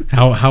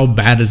 How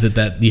bad is it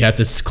that you have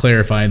to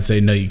clarify and say,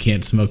 no, you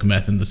can't smoke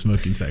meth in the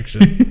smoking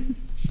section?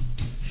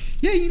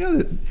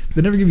 Yeah,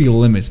 they never give you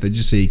limits. They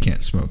just say you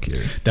can't smoke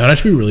here. That would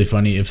actually be really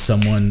funny if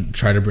someone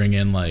tried to bring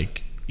in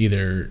like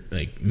either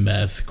like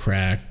meth,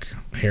 crack,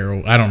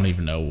 heroin. I don't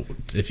even know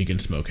if you can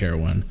smoke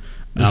heroin.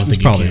 I don't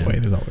think probably you can. a way.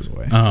 There's always a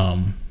way.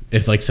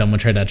 If like someone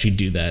tried to actually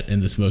do that in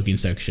the smoking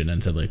section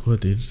and said like,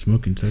 what, dude,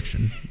 smoking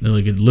section? They're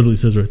like, it literally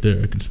says right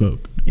there, I can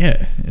smoke.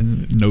 Yeah,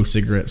 and no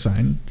cigarette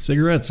sign.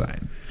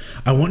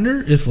 I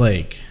wonder if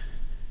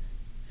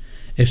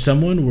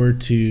someone were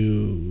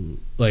to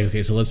like,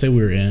 okay, so let's say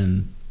we were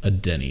in a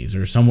Denny's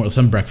or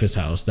some breakfast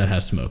house that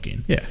has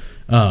smoking. Yeah.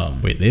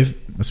 Wait, they have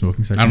a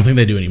smoking section? I don't think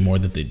they do anymore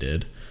that they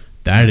did.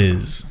 That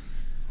is,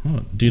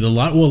 dude, a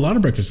lot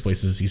of breakfast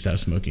places used to have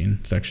smoking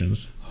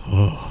sections.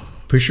 Oh.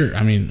 Pretty sure.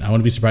 I mean, I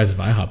wouldn't be surprised if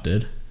IHOP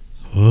did.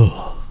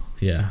 Oh.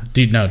 Yeah,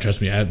 dude. No,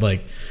 trust me. I had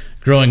like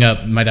growing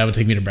up, my dad would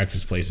take me to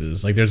breakfast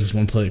places. Like, there's this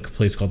one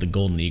place called the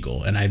Golden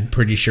Eagle, and I'm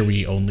pretty sure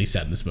we only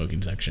sat in the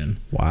smoking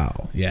section.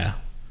 Wow. Yeah.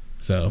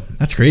 So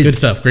that's crazy. Good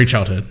stuff. Great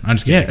childhood. I'm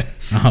just kidding.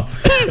 Yeah.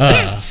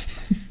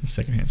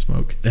 Secondhand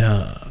smoke.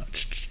 What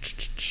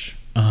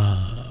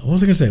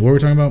was I gonna say? What were we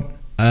talking about?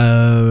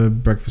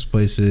 Breakfast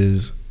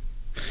places.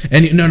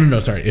 And no,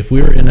 sorry. If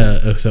we were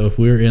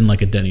in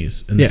like a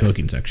Denny's in the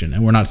smoking section,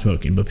 and we're not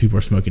smoking, but people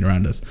are smoking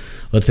around us.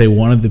 Let's say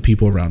one of the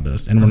people around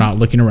us, and we're not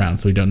looking around,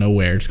 so we don't know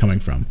where it's coming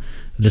from,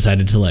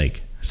 decided to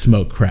like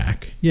smoke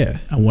crack. Yeah.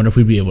 I wonder if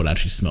we'd be able to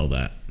actually smell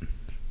that,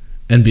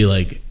 and be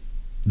like,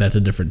 that's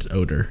a different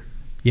odor.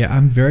 Yeah,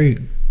 I'm very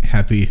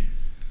happy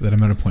that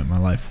I'm at a point in my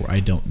life where I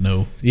don't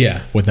know.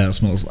 Yeah. What that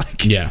smells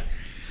like. Yeah.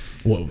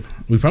 Well,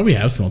 we probably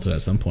have smelled it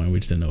at some point. We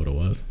just didn't know what it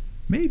was.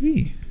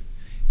 Maybe.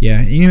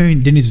 Yeah, you know, I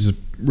mean, Denny's is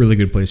a really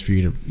good place for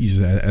you to use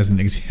that as an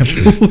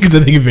example because I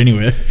think if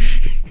anywhere,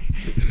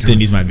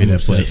 Denny's might be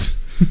that place.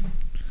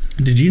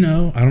 Did you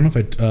know? I don't know if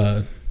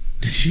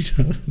did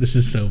you know? This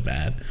is so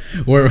bad.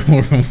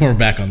 We're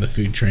back on the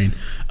food train.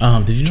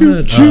 Did you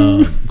know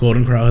that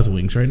Golden Corral has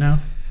wings right now?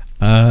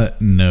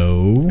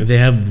 No. They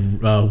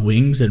have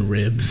wings and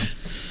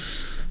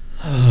ribs.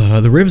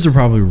 The ribs are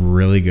probably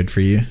really good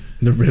for you.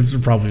 The ribs are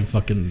probably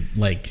fucking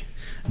like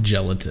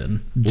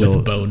gelatin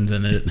with bones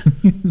in it.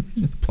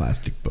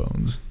 Plastic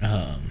bones.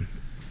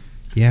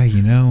 Yeah,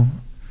 you know,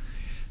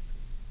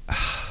 I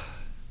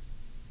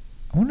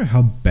wonder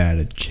how bad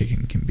a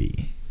chicken can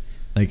be.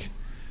 Like,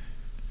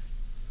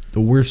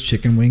 the worst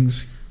chicken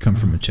wings come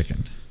from a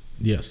chicken.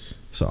 Yes.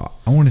 So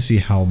I want to see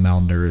how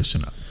malnourished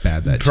and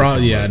bad that chicken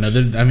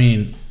was. No, I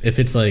mean, if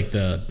it's like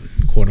the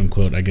quote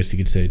unquote, I guess you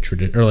could say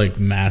or like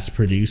mass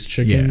produced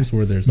chickens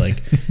where there's like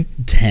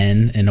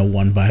 10 in a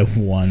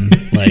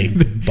 1x1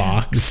 like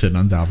box sitting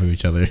on top of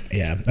each other.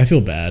 Yeah, I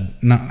feel bad.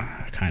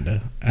 Not kind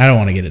of. I don't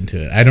want to get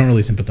into it. I don't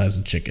really sympathize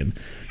with chicken,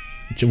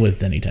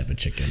 with any type of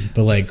chicken.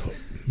 But like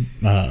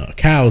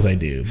cows, I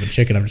do. But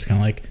chicken, I'm just kind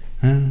of like,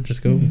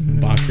 just go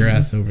balk your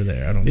ass over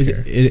there. I don't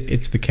care.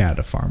 It's the cat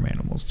of farm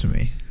animals to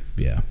me.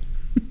 Yeah.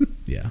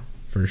 Yeah,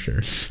 for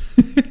sure.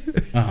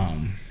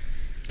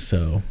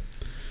 So.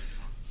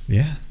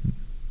 Yeah.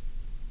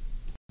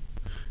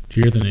 Did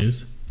you hear the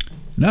news?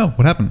 No,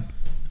 what happened?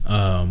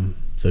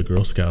 The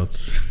Girl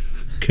Scouts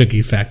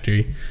cookie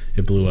factory,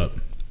 it blew up.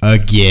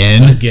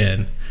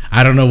 Again.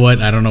 I don't know what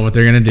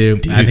they're gonna do.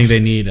 Dude. I think they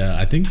need.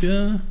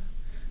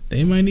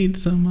 They might need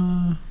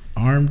some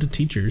armed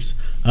teachers.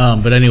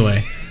 But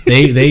anyway,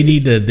 they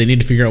need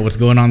to figure out what's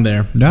going on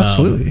there. No,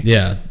 absolutely.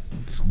 Yeah.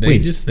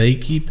 They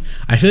keep.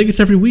 I feel like it's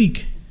every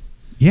week.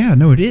 Yeah.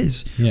 No, it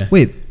is. Yeah.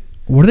 Wait.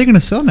 What are they going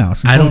to sell now?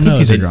 Since I don't know.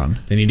 Cookies are gone.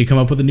 They need to come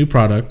up with a new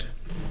product.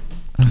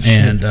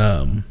 And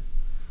I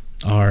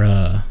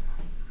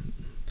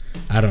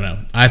don't know.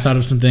 I thought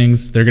of some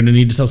things. They're going to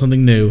need to sell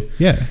something new.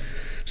 Yeah.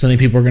 Something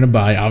people are going to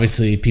buy.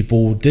 Obviously,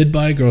 people did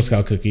buy Girl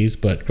Scout cookies,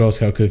 but Girl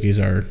Scout cookies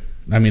are,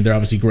 I mean, they're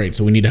obviously great.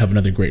 So we need to have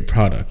another great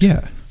product.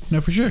 Yeah. No,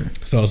 for sure.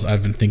 So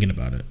I've been thinking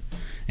about it.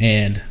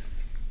 And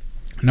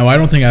no, I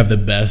don't think I have the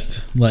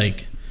best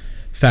like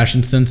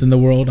fashion sense in the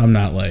world. I'm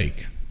not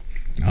like,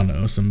 I don't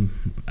know,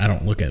 I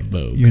don't look at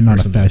Vogue. You're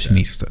not a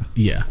fashionista. Like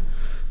yeah.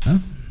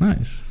 Oh,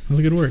 nice. That's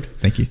a good word.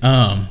 Thank you.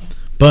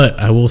 But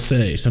I will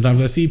say,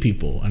 sometimes I see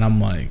people and I'm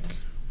like,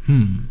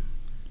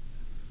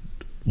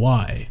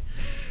 why?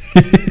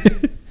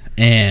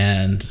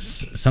 And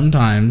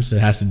sometimes it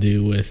has to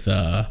do with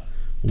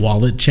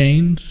wallet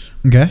chains,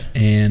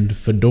 and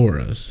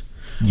fedoras.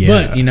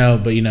 Yeah.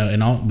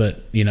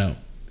 But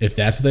if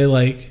that's what they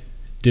like,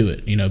 do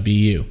it. Be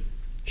you.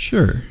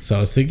 Sure. So I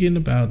was thinking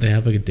about, they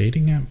have like a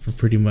dating app for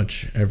pretty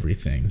much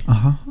everything.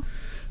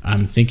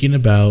 I'm thinking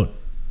about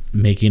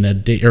making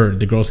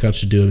the Girl Scouts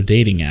should do a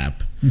dating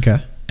app. Okay.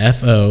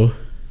 FO,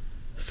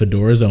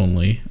 fedoras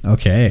only.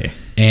 Okay.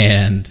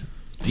 And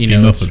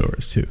female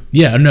fedoras too.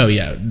 Yeah. No.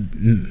 Yeah.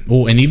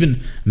 Well, and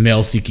even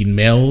male seeking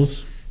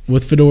males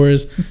with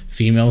fedoras,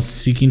 females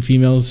seeking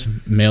females,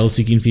 males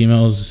seeking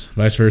females,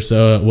 vice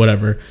versa,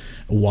 whatever.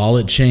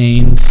 Wallet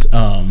chains.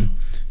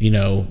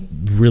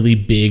 Really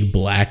big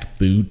black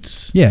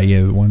boots. Yeah,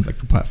 the ones like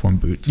the platform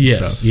boots and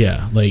stuff.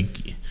 Yeah.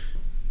 Like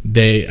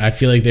I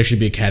feel like there should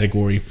be a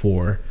category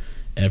for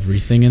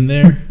everything in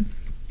there.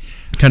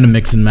 Kind of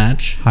mix and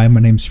match. Hi,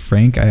 my name's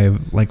Frank. I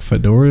have like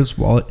fedoras,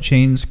 wallet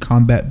chains,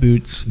 combat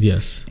boots.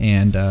 Yes.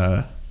 And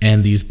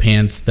these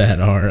pants that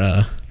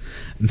are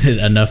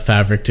enough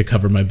fabric to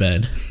cover my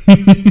bed.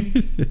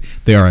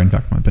 They are in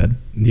fact my bed.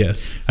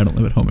 Yes. I don't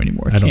live at home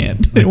anymore. I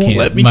can't. They won't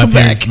let me come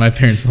back. My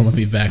parents won't let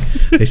me back.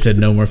 They said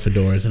no more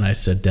fedoras, and I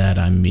said, Dad,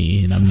 I'm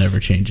me, and I'm never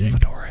changing.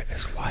 Fedora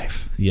is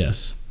life.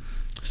 Yes.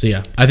 So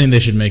yeah, I think they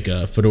should make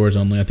fedoras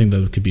only. I think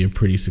that could be a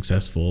pretty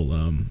successful,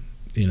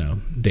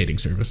 dating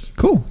service.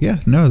 Cool. Yeah.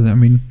 No, I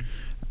mean,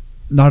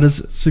 not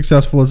as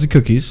successful as the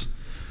cookies,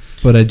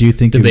 but I do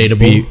think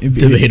debatable.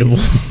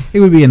 It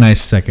would be a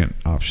nice second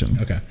option.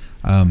 Okay.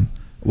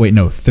 Wait,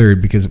 no,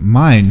 third, because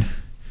mine.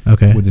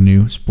 Okay. With the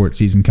new sports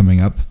season coming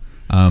up,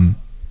 I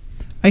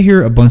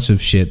hear a bunch of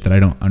shit that I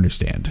don't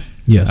understand.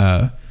 Yes.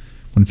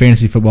 When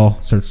fantasy football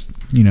starts,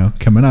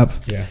 coming up,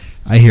 yeah,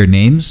 I hear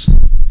names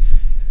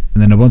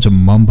and then a bunch of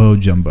mumbo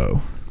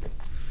jumbo.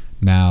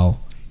 Now,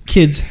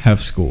 kids have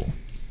school.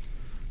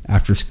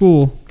 After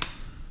school,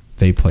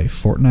 they play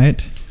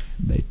Fortnite.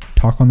 They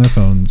talk on their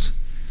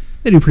phones.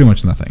 They do pretty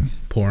much nothing.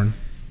 Porn.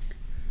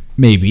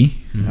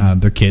 Maybe.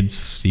 They're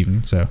kids,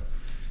 even, so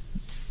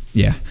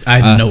Yeah.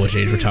 I didn't know which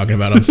age we're talking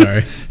about. I'm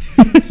sorry.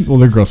 Well,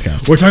 they're Girl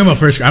Scouts. We're talking about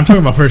first. I'm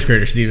talking about first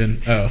graders,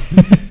 Steven. Oh.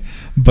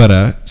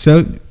 But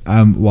so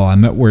while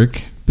I'm at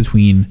work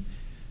between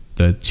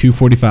the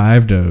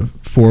 2:45 to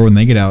 4 when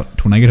they get out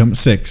to when I get home at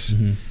 6,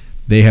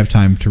 they have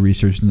time to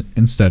research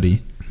and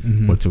study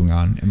what's going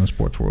on in the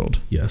sports world.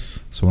 Yes.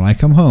 So when I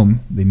come home,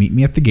 they meet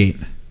me at the gate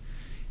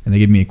and they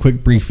give me a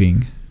quick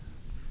briefing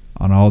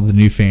on all the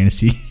new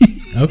fantasy.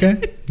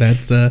 Okay.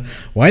 That's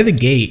why the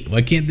gate?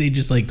 Why can't they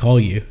just like call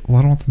you? Well,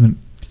 I don't want them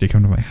to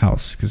come to my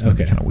house because that'd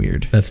be kind of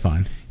weird. That's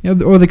fine. Yeah,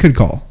 or they could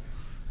call.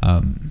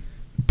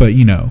 But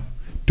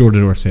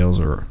door-to-door sales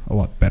are a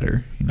lot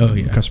better.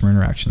 Customer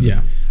interaction.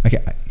 Yeah.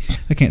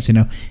 I can't say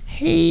no.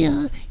 Hey,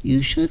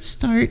 you should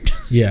start.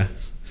 Yeah.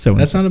 So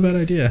that's not a bad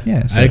idea.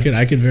 Yeah. So. I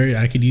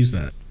could use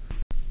that.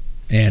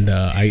 And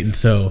I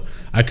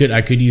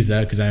could use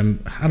that because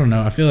I don't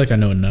know. I feel like I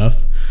know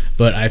enough,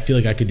 but I feel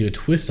like I could do a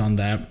twist on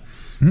that.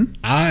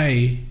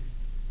 I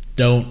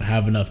don't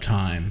have enough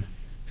time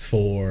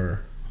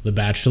for The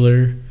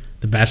Bachelor,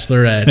 The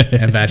Bachelorette,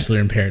 and Bachelor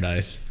in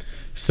Paradise.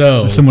 So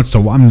there's so much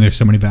to. I mean, there's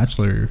so many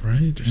Bachelor.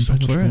 Right. There's so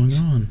much going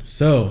on.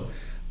 So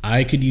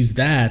I could use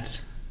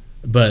that,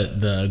 but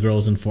the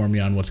girls inform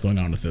me on what's going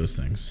on with those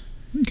things.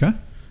 Okay.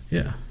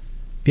 Yeah.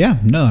 Yeah.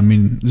 No, I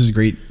mean, this is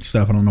great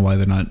stuff. I don't know why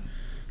they're not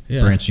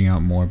branching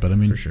out more, but I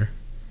mean, for sure.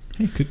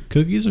 Hey,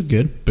 cookies are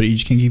good, but you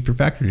just can't keep your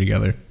factory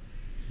together.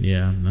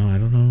 Yeah. No, I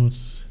don't know.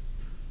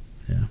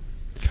 Yeah.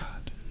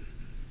 God.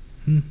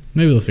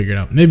 Maybe they'll figure it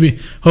out. Maybe,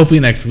 hopefully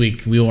next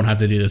week we won't have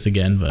to do this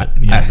again, but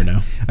you never know.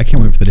 I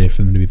can't wait for the day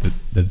for them to be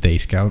the They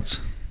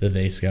Scouts. The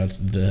They Scouts.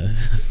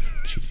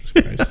 Jesus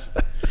Christ.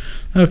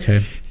 Okay.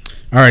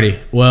 Alrighty.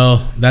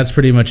 Well, that's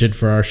pretty much it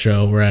for our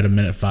show. We're at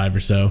 1:05 or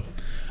so.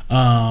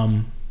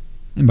 And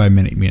by a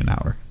minute, you mean an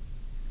hour.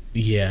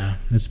 Yeah,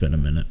 it's been a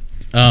minute.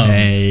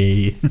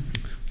 Hey.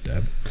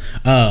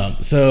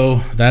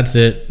 So that's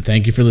it.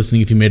 Thank you for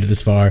listening if you made it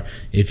this far.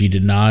 If you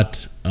did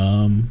not,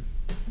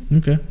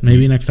 okay,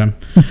 maybe next time.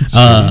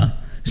 All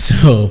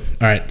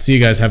right. See you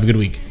guys. Have a good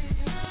week.